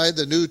economic side,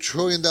 the new $1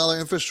 trillion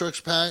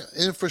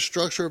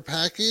infrastructure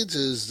package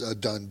is a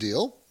done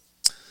deal.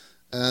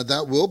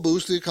 That will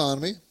boost the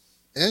economy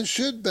and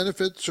should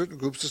benefit certain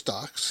groups of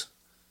stocks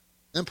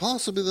and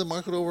possibly the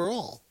market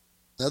overall.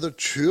 Another $1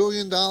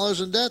 trillion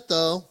in debt,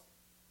 though.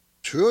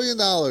 $1 trillion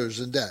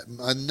in debt.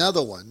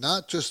 Another one.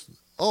 Not just,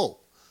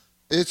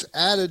 it's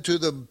added to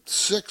the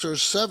 6 or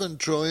 7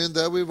 trillion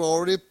that we've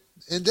already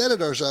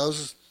indebted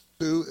ourselves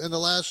to in the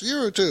last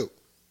year or two.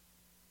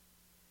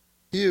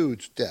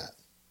 Huge debt.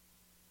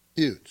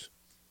 Huge.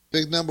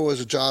 Big number was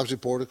a jobs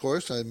report, of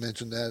course. I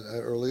mentioned that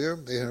earlier,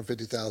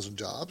 850,000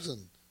 jobs,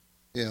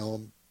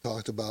 and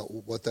talked about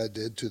what that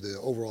did to the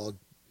overall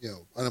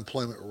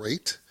unemployment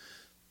rate.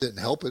 Didn't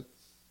help it,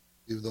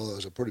 even though that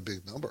was a pretty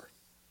big number.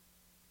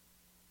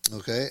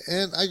 Okay,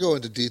 and I go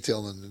into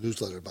detail in the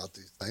newsletter about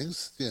these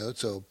things.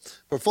 So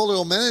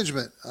portfolio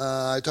management.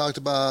 I talked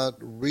about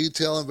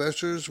retail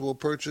investors will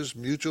purchase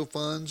mutual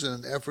funds in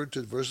an effort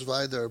to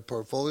diversify their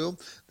portfolio.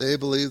 They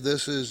believe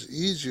this is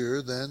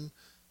easier than,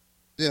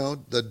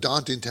 the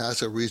daunting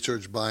task of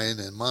research, buying,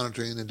 and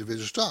monitoring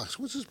individual stocks,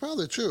 which is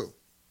probably true.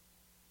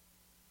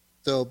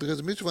 So because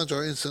the mutual funds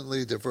are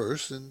instantly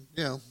diverse, and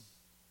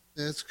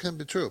it can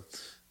be true,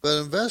 but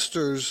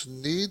investors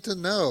need to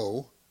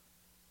know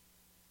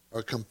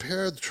or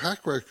compare the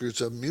track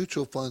records of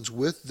mutual funds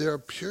with their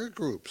peer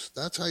groups.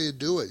 That's how you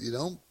do it. You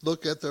don't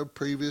look at their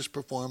previous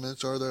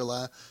performance or their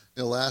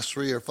last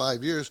 3 or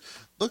 5 years.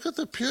 Look at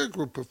the peer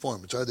group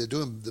performance. Are they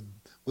doing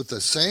with the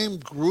same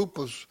group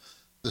of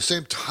the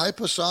same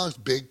type of stocks,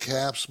 big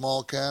cap,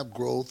 small cap,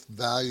 growth,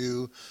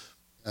 value,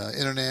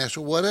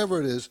 international, whatever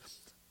it is?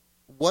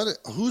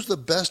 Who's the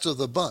best of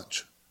the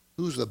bunch?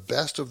 Who's the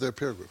best of their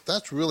peer group?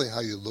 That's really how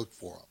you look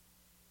for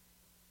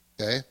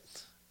them. Okay,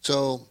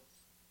 so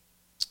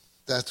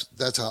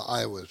that's how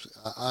I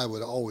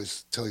would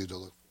always tell you to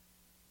look.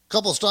 A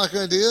couple of stock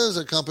ideas.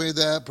 A company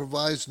that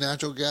provides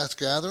natural gas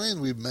gathering.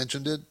 We've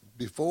mentioned it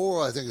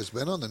before. I think it's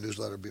been on the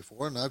newsletter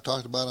before, and I've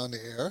talked about it on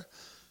the air.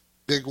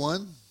 Big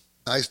one,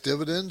 nice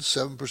dividend,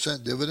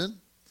 7% dividend.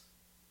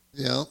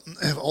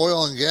 If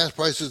oil and gas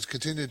prices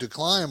continue to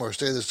climb or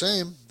stay the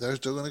same, they're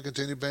still going to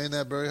continue paying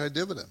that very high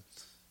dividend.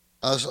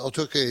 I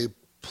took a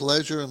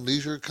pleasure and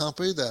leisure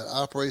company that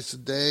operates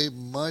today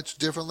much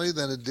differently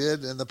than it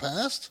did in the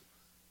past.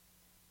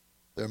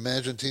 Their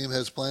management team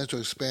has plans to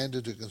expand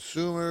into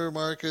consumer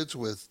markets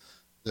with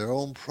their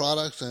own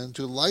products and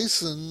to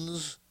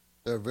license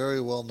their very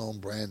well-known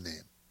brand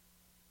name.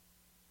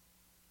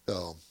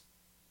 So,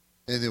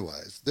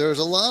 anyways, there's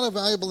a lot of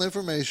valuable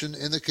information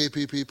in the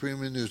KPP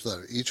Premium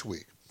Newsletter each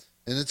week.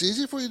 And it's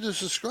easy for you to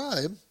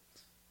subscribe.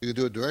 You can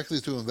do it directly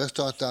through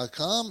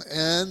investtalk.com,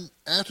 and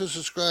after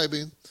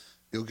subscribing,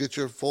 you'll get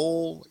your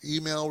full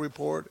email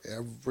report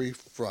every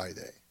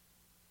Friday.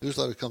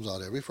 Newsletter comes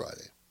out every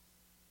Friday.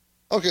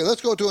 Okay,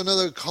 let's go to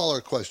another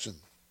caller question.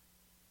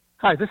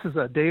 Hi, this is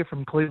Dave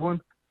from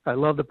Cleveland. I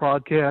love the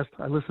podcast.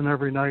 I listen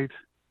every night.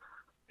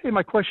 Hey,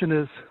 my question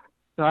is,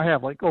 I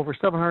have over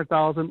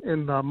 $700,000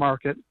 in the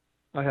market.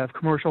 I have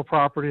commercial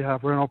property, I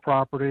have rental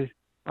property,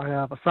 I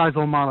have a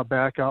sizable amount of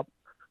backup.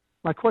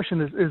 My question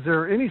is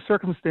there any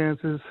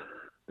circumstances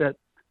that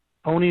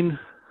owning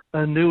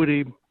an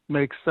annuity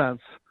makes sense?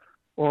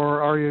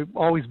 Or are you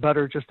always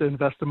better just to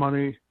invest the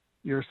money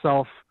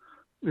yourself?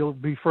 You'll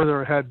be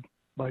further ahead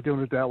by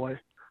doing it that way.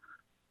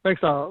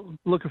 Thanks.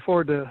 Looking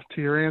forward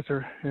to your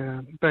answer.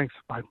 And thanks.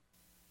 Bye.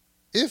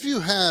 If you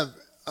have,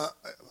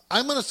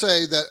 I'm going to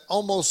say that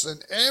almost in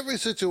every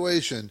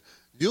situation,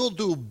 you'll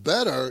do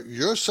better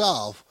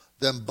yourself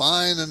than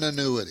buying an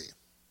annuity,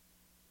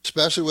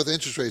 especially with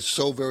interest rates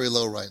so very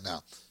low right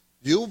now.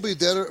 You'll be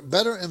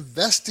better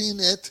investing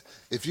it.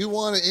 If you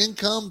want an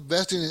income,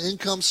 investing in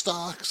income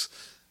stocks,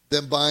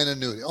 than buying an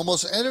annuity.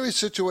 Almost every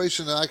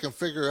situation that I can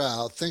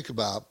think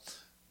about,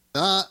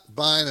 not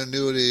buying an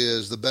annuity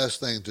is the best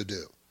thing to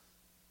do.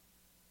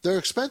 They're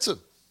expensive.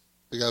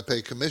 You got to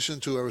pay commission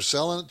to whoever's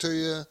selling it to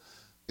you.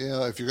 You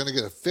know, if you're going to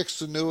get a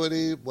fixed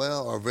annuity,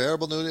 or a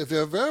variable annuity. If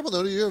you're a variable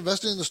annuity, you're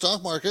investing in the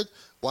stock market.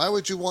 Why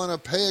would you want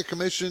to pay a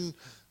commission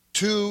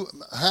to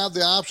have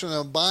the option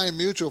of buying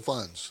mutual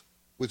funds,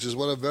 which is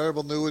what a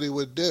variable annuity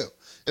would do?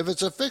 If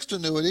it's a fixed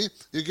annuity,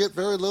 you get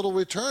very little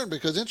return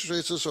because interest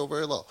rates are so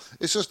very low.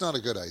 It's just not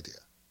a good idea.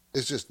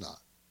 It's just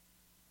not.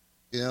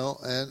 You know,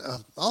 and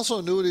also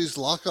annuities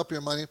lock up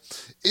your money.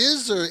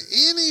 Is there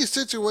any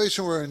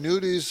situation where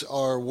annuities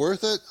are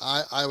worth it?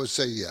 I would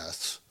say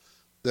yes,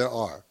 there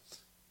are.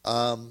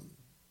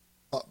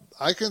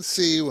 I can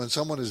see when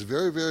someone is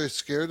very, very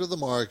scared of the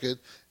market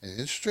and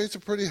interest rates are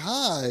pretty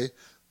high,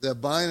 that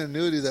buying an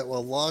annuity that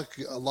will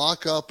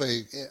lock up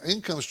a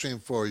income stream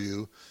for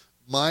you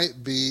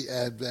might be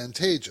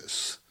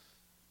advantageous.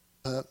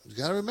 You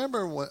got to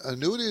remember, when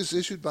annuity is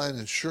issued by an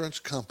insurance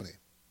company,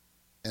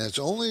 and it's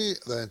only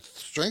the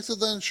strength of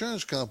the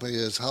insurance company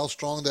is how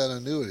strong that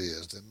annuity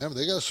is. Remember,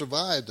 they got to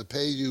survive to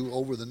pay you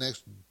over the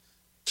next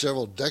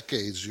several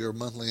decades your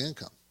monthly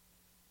income.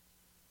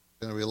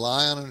 You're going to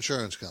rely on an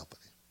insurance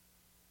company.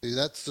 See,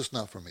 that's just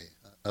not for me.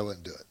 I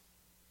wouldn't do it.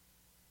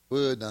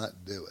 Would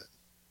not do it.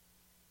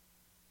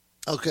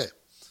 Okay.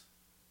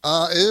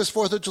 It is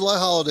 4th of July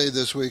holiday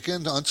this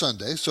weekend on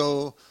Sunday,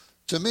 so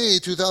to me,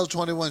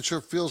 2021 sure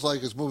feels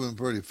like it's moving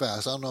pretty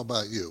fast. I don't know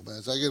about you, but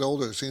as I get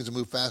older, it seems to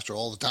move faster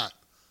all the time.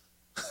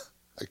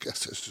 I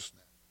guess it's just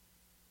that.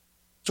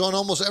 So on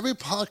almost every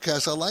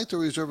podcast, I like to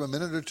reserve a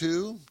minute or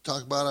two,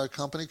 talk about our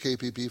company,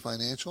 KPP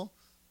Financial.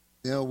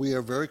 You know, we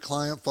are very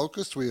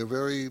client-focused. We are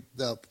very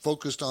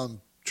focused on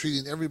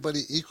treating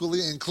everybody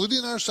equally,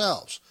 including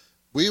ourselves.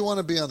 We want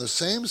to be on the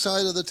same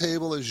side of the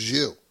table as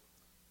you.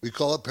 We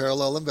call it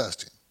parallel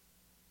investing.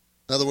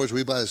 In other words,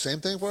 we buy the same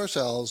thing for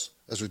ourselves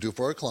as we do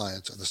for our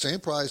clients, at the same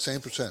price,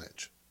 same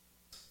percentage.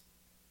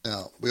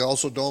 Now, we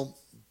also don't,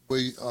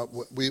 we are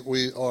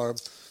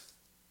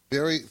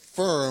very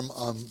firm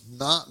on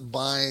not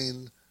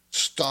buying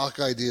stock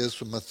ideas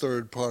from a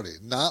third party,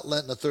 not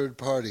letting a third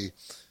party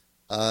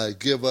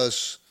give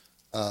us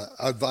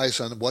advice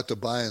on what to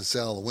buy and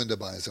sell and when to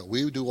buy and sell.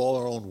 We do all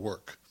our own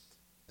work.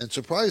 And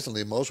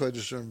surprisingly, most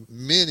registered,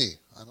 many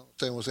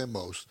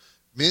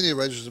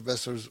registered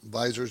investors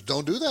advisors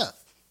don't do that.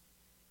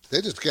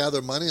 They just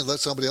gather money and let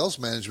somebody else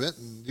manage it,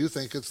 and you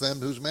think it's them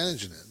who's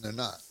managing it, and they're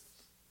not.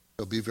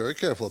 So be very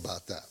careful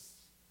about that.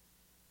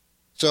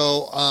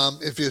 So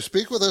if you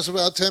speak with us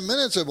about 10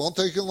 minutes, it won't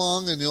take you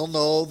long, and you'll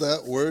know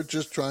that we're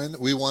just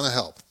we want to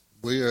help.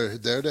 We are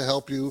there to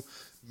help you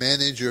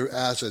manage your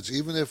assets,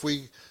 even if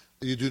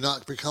you do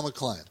not become a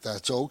client.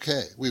 That's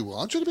okay. We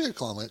want you to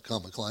become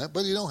a client,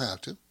 but you don't have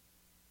to.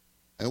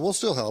 And we'll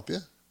still help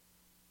you.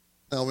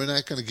 Now, we're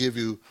not going to give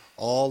you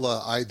all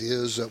the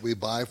ideas that we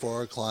buy for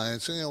our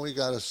clients. You know, we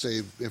got to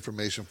save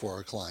information for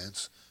our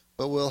clients.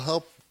 But we'll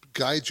help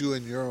guide you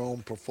in your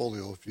own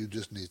portfolio if you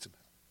just need some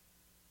help.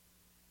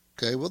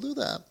 Okay, we'll do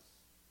that.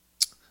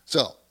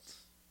 So,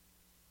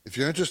 if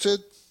you're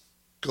interested,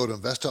 go to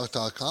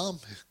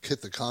investtalk.com,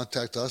 hit the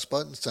Contact Us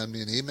button, send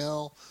me an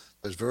email.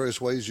 There's various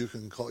ways you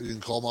can call. You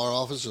can call our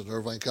office in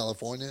Irvine,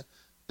 California.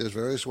 There's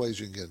various ways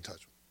you can get in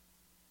touch with me.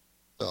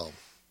 So,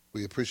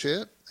 we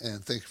appreciate it,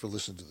 and thank you for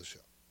listening to the show.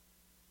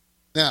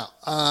 Now,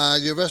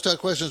 your InvestTalk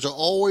questions are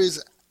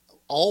always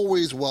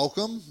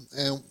welcome,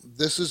 and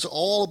this is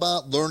all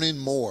about learning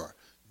more.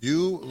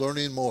 You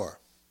learning more.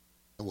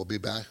 And we'll be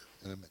back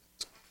in a minute.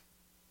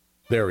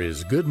 There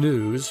is good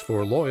news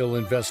for loyal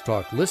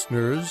InvestTalk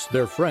listeners,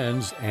 their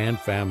friends, and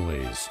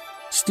families.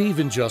 Steve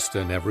and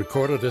Justin have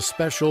recorded a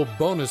special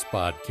bonus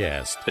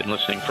podcast. Been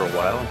listening for a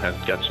while and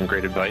have got some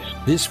great advice.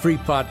 This free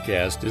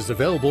podcast is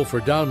available for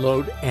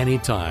download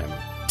anytime.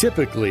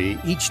 Typically,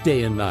 each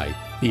day and night,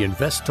 the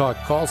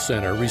InvestTalk call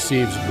center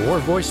receives more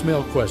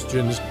voicemail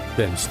questions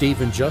than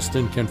Steve and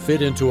Justin can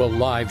fit into a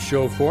live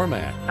show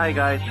format. Hi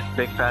guys,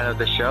 big fan of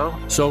the show.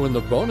 So in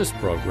the bonus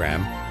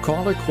program,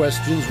 caller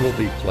questions will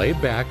be played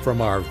back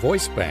from our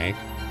voice bank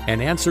and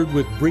answered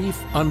with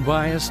brief,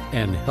 unbiased,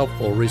 and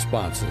helpful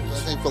responses. I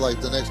think for like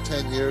the next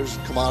 10 years,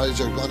 commodities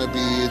are going to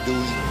be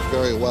doing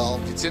very well.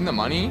 It's in the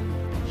money.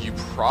 You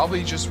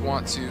probably just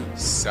want to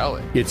sell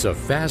it. It's a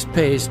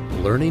fast-paced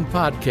learning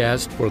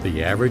podcast for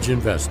the average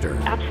investor.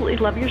 Absolutely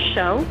love your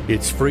show.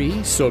 It's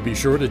free, so be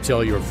sure to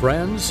tell your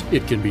friends.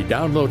 It can be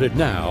downloaded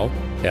now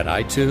at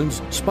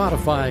iTunes,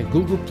 Spotify,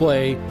 Google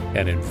Play,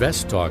 and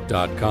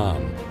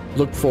investtalk.com.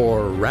 Look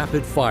for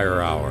Rapid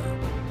Fire Hour.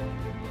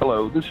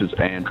 Hello, this is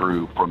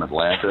Andrew from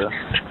Atlanta.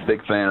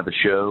 Big fan of the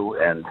show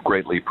and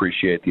greatly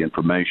appreciate the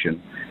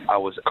information. I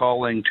was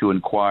calling to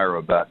inquire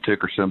about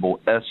ticker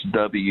symbol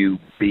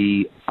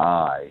SWBI.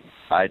 I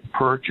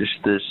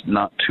purchased this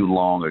not too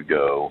long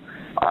ago.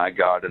 I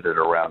got it at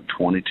around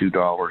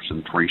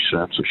 $22.03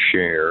 a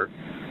share,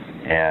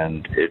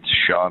 and it's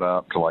shot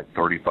up to like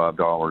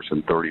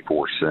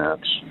 $35.34.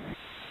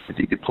 If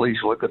you could please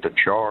look at the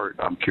chart,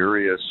 I'm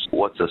curious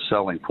what's a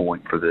selling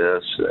point for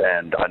this.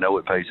 And I know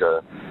it pays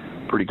a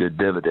pretty good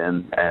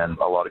dividend, and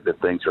a lot of good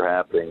things are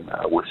happening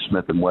with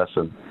Smith &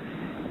 Wesson.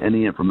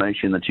 Any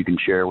information that you can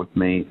share with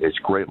me is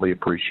greatly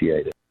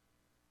appreciated.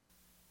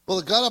 Well,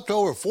 it got up to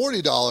over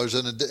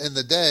 $40 in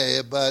the day,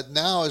 but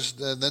now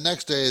the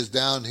next day is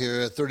down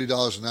here at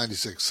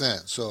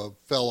 $30.96, so it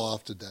fell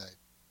off today.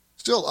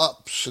 Still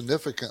up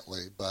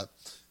significantly, but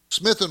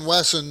Smith &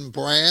 Wesson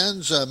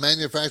brands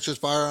manufactures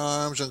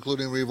firearms,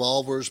 including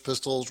revolvers,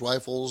 pistols,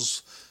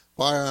 rifles,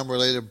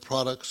 firearm-related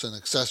products and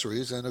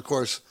accessories, and of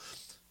course,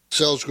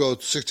 sales growth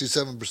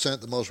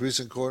 67% the most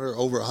recent quarter,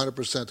 over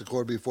 100% the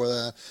quarter before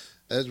that.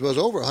 It was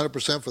over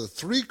 100% for the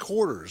 3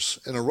 quarters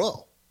in a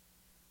row.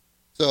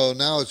 So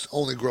now it's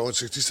only growing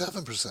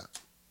 67%.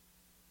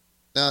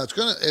 Now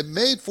it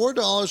made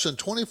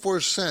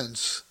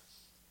 $4.24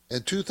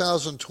 in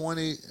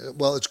 2020.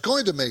 Well, it's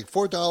going to make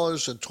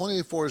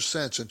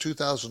 $4.24 in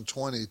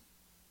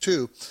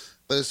 2022,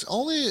 but it's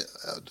only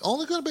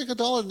going to make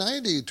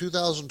 $1.90 in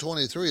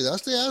 2023.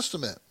 That's the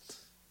estimate.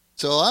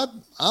 So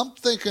I'm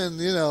thinking,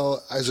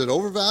 is it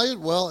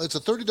overvalued? Well, it's a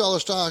 $30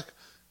 stock,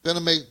 going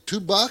to make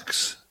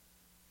 $2.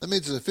 That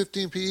means it's a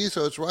 15 PE,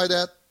 so it's right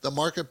at the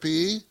market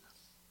PE.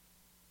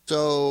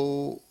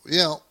 So,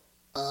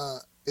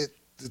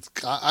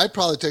 I'd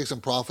probably take some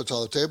profits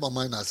on the table. I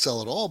might not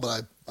sell it all,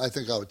 but I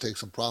think I would take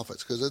some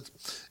profits because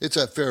it's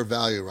at fair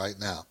value right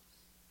now.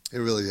 It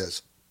really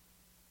is.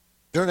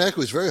 Return on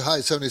equity is very high,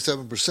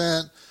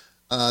 77%.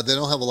 They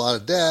don't have a lot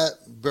of debt.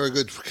 Very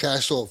good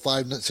cash flow at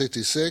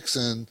 566.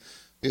 And,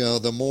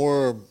 the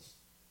more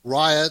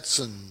riots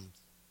and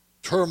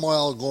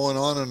turmoil going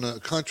on in the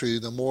country,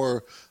 the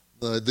more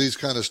these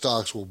kind of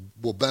stocks will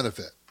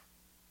benefit.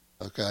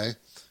 Okay?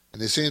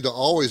 And they seem to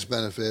always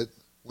benefit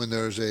when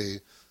there's a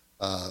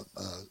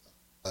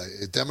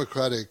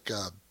Democratic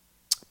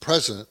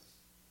president,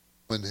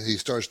 when he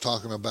starts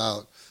talking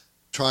about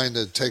trying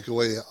to take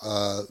away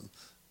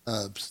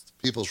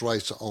people's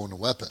rights to own a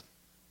weapon.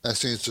 That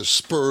seems to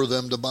spur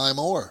them to buy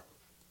more.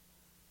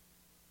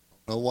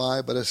 Don't know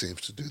why, but it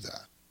seems to do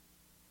that.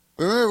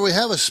 Remember, we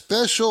have a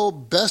special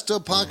Best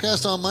of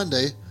podcast on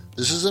Monday.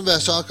 This is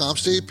Invest Talk. I'm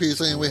Steve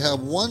Peasley, and we have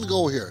one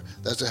goal here.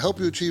 That's to help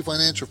you achieve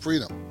financial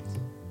freedom.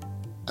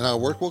 And our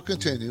work will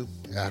continue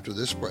after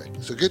this break.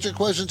 So get your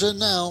questions in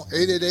now,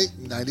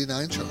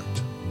 888-99-CHART.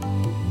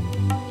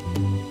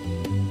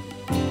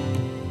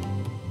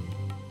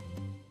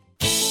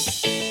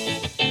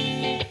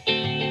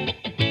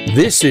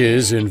 This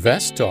is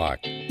Invest Talk.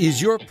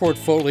 Is your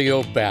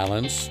portfolio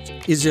balanced?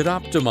 Is it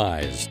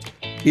optimized?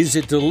 Is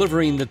it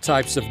delivering the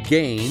types of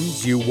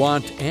gains you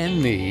want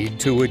and need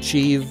to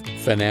achieve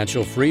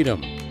financial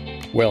freedom?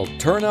 Well,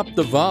 turn up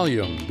the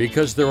volume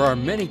because there are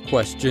many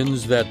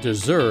questions that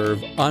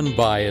deserve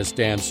unbiased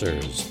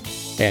answers.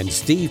 And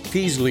Steve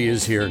Peasley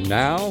is here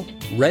now,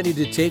 ready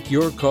to take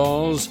your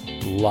calls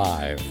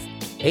live.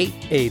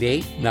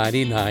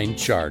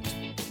 888-99-CHART.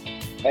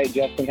 Hey,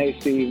 Justin. Hey,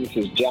 Steve.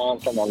 This is John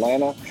from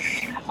Atlanta.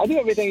 I do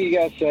everything you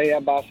guys say. I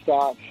buy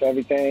stocks,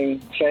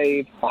 everything,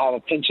 save. I have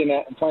a pension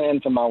plan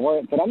for my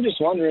work. But I'm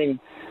just wondering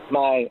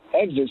my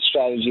exit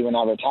strategy when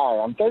I retire.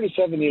 I'm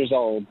 37 years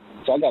old,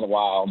 so I got a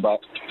while.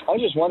 But I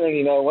was just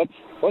wondering,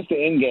 what's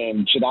the end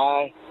game? Should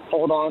I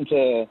hold on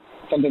to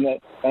something that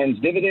earns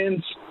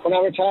dividends when I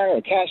retire or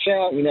cash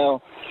out?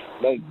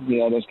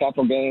 Those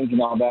capital gains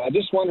and all that. I'm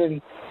just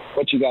wondering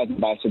what you guys'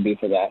 advice would be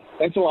for that.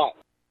 Thanks a lot.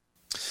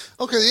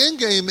 Okay, the end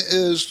game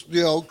is,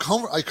 a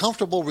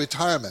comfortable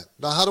retirement.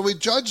 Now, how do we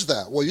judge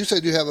that? Well, you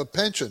said you have a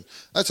pension.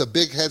 That's a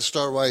big head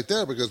start right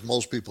there because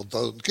most people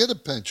don't get a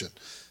pension.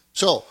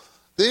 So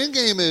the end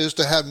game is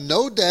to have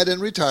no debt in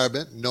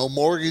retirement, no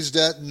mortgage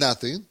debt,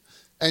 nothing,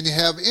 and you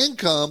have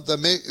income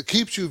that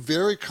keeps you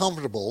very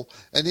comfortable,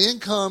 and the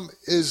income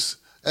is,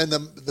 and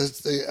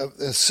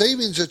the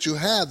savings that you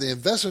have, the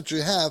investments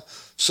you have,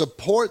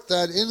 support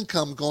that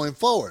income going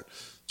forward.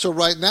 So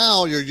right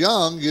now, you're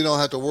young, you don't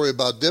have to worry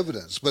about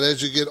dividends. But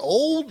as you get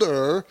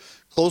older,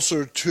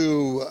 closer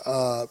to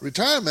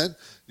retirement,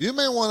 you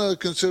may want to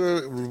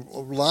consider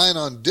relying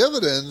on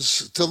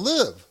dividends to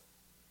live,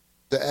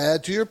 to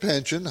add to your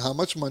pension, how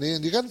much money,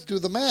 and you got to do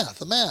the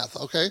math,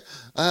 okay?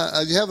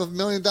 You have $1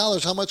 million,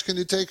 how much can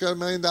you take $1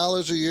 million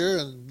a year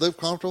and live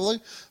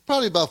comfortably?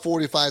 Probably about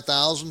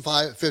 $45,000,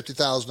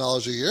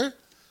 $50,000 a year,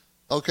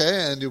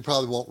 okay? And you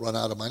probably won't run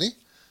out of money,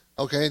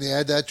 okay? And you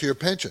add that to your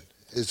pension.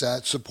 Is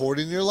that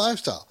supporting your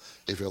lifestyle?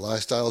 If your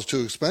lifestyle is too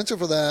expensive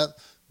for that,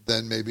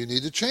 then maybe you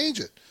need to change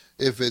it.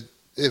 If it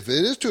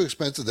is too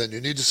expensive, then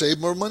you need to save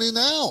more money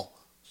now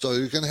so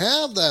you can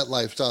have that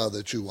lifestyle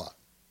that you want.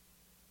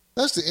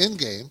 That's the end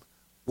game.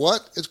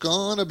 What is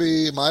going to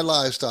be my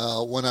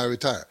lifestyle when I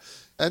retire?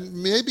 And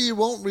maybe you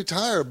won't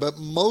retire, but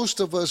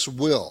most of us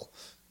will.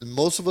 And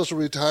most of us will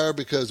retire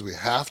because we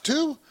have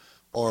to,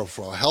 or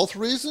for health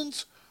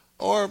reasons,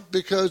 or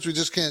because we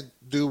just can't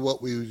do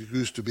what we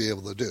used to be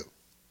able to do.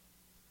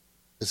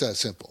 It's that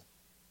simple.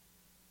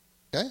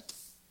 Okay?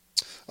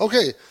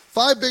 Okay,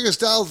 5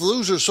 biggest Dow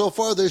losers so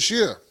far this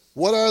year.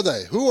 What are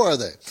they? Who are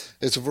they?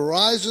 It's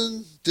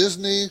Verizon,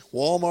 Disney,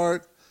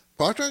 Walmart,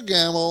 Procter &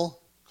 Gamble,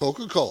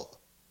 Coca-Cola.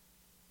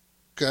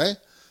 Okay?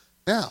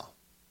 Now,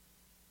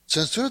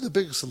 since they're the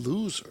biggest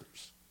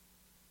losers,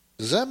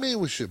 does that mean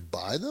we should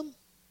buy them?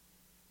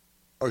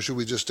 Or should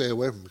we just stay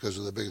away from them because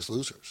they're the biggest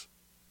losers?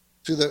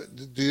 See,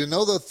 do you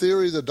know the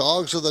theory, the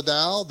dogs of the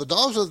Dow? The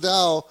dogs of the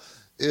Dow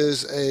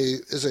is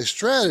a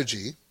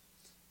strategy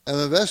of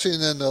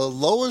investing in the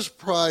lowest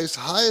price,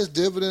 highest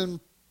dividend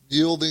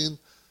yielding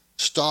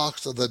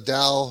stocks of the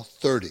Dow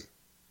 30.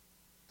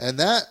 And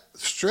that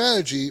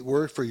strategy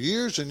worked for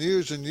years and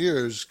years and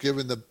years,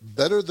 giving the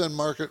better than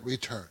market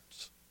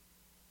returns.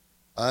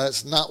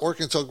 It's not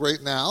working so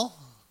great now,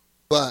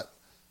 but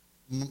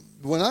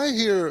when I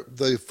hear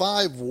the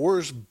 5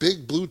 worst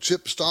big blue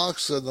chip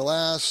stocks in the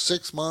last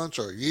 6 months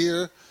or a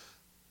year,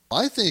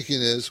 my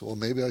thinking is, well,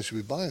 maybe I should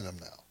be buying them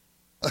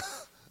now.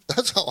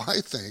 That's how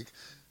I think,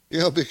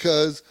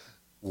 because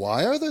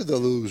why are they the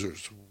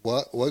losers?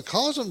 What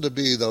caused them to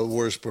be the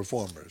worst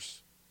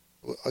performers?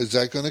 Is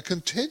that going to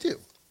continue?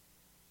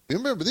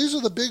 Remember, these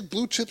are the big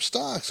blue chip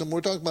stocks, and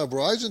we're talking about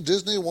Verizon,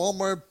 Disney,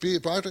 Walmart,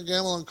 Procter &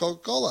 Gamble, and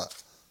Coca-Cola.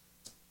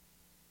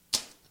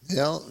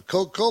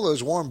 Coca-Cola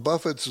is Warren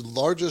Buffett's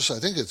largest, I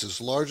think it's his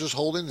largest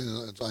holding,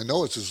 and I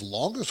know it's his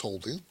longest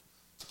holding.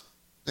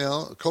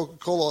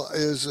 Coca-Cola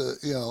is,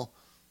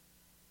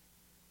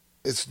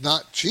 it's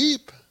not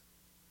cheap.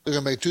 They're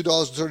going to make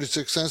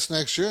 $2.36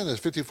 next year, and it's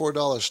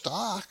 $54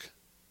 stock.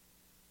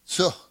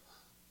 So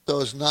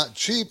it's not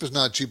cheap. It's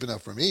not cheap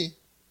enough for me,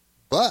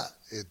 but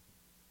it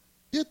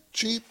gets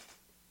cheap,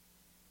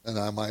 and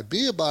I might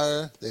be a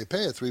buyer. They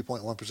pay a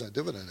 3.1%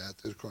 dividend at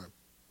the current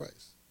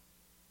price.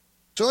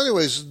 So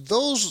anyways,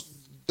 those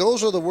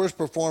are the worst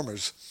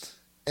performers.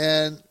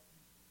 And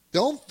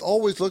don't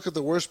always look at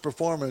the worst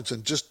performance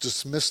and just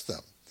dismiss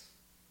them.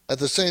 At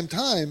the same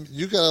time,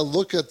 you got to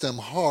look at them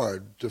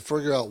hard to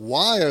figure out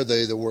why are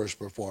they the worst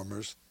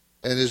performers,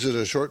 and is it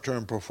a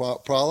short-term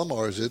problem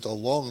or is it a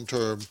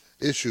long-term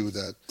issue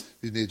that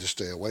you need to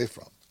stay away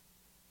from?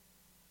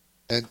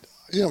 And,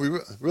 we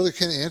really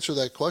can't answer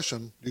that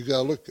question. You got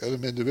to look at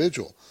them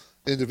individually.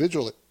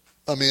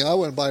 I mean, I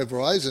wouldn't buy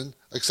Verizon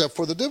except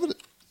for the dividend.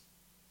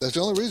 That's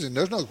the only reason.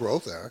 There's no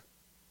growth there.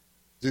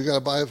 You got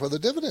to buy it for the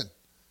dividend.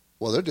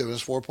 Well, their dividend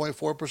is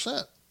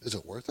 4.4%. Is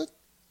it worth it?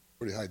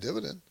 Pretty high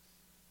dividend.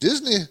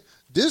 Disney,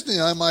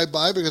 I might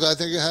buy because I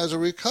think it has a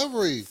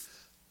recovery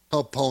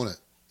component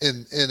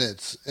in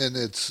its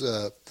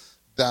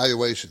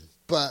valuation,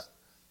 but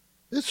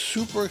it's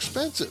super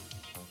expensive.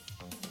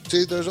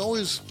 See, there's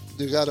always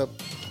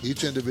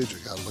each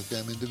individual got to look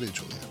at them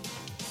individually.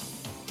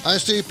 I'm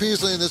Steve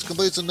Peasley, and this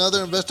completes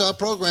another InvestTalk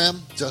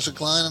program. Justin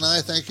Klein and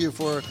I thank you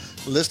for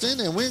listening,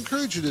 and we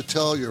encourage you to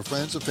tell your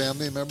friends and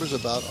family members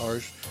about our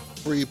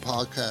free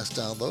podcast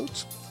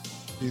downloads.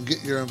 You can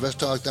get your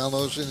InvestTalk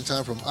downloads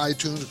anytime from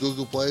iTunes,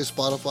 Google Play,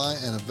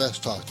 Spotify, and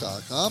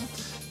InvestTalk.com.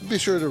 And be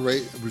sure to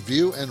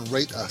review, and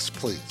rate us,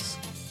 please.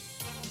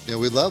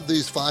 We love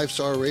these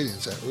 5-star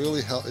ratings. That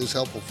really is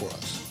helpful for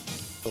us.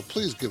 So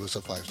please give us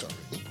a 5-star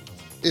rating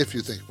if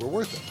you think we're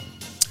worth it.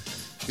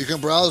 You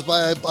can browse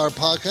by our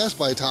podcast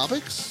by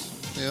topics.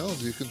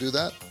 You can do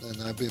that, and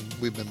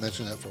we've been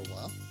mentioning that for a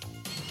while.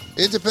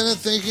 Independent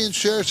thinking,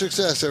 share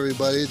success,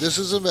 everybody. This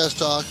is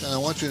InvestTalk, and I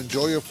want you to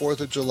enjoy your 4th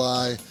of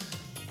July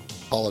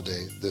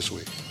holiday this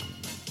week.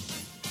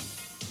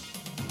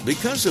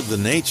 Because of the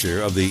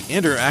nature of the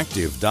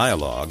interactive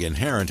dialogue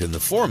inherent in the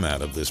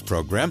format of this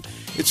program,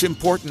 it's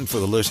important for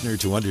the listener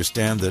to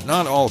understand that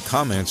not all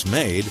comments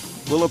made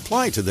will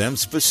apply to them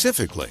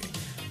specifically.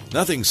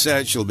 Nothing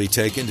said shall be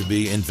taken to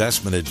be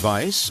investment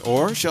advice,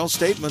 or shall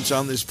statements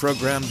on this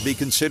program be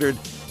considered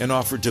an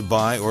offer to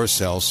buy or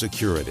sell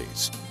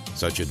securities.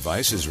 Such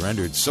advice is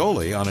rendered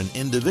solely on an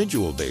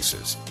individual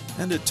basis,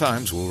 and at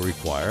times will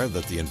require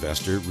that the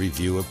investor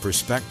review a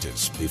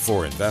prospectus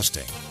before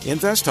investing.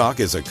 InvestTalk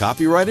is a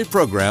copyrighted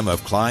program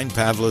of Klein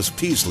Pavlis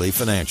Peasley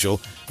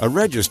Financial, a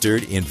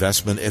registered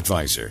investment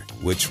advisor,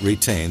 which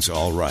retains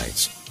all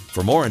rights.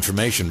 For more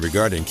information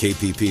regarding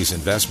KPP's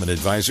investment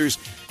advisors,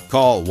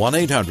 call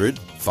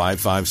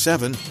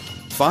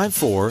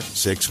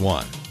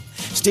 1-800-557-5461.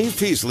 Steve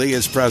Peasley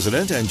is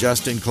President and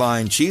Justin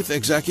Klein Chief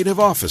Executive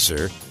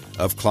Officer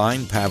of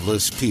Klein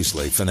Pavlis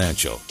Peasley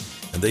Financial.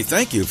 And they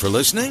thank you for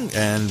listening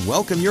and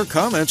welcome your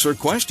comments or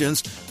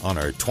questions on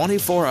our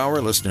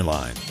 24-hour listener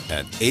line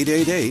at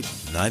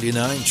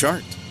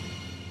 888-99-CHART.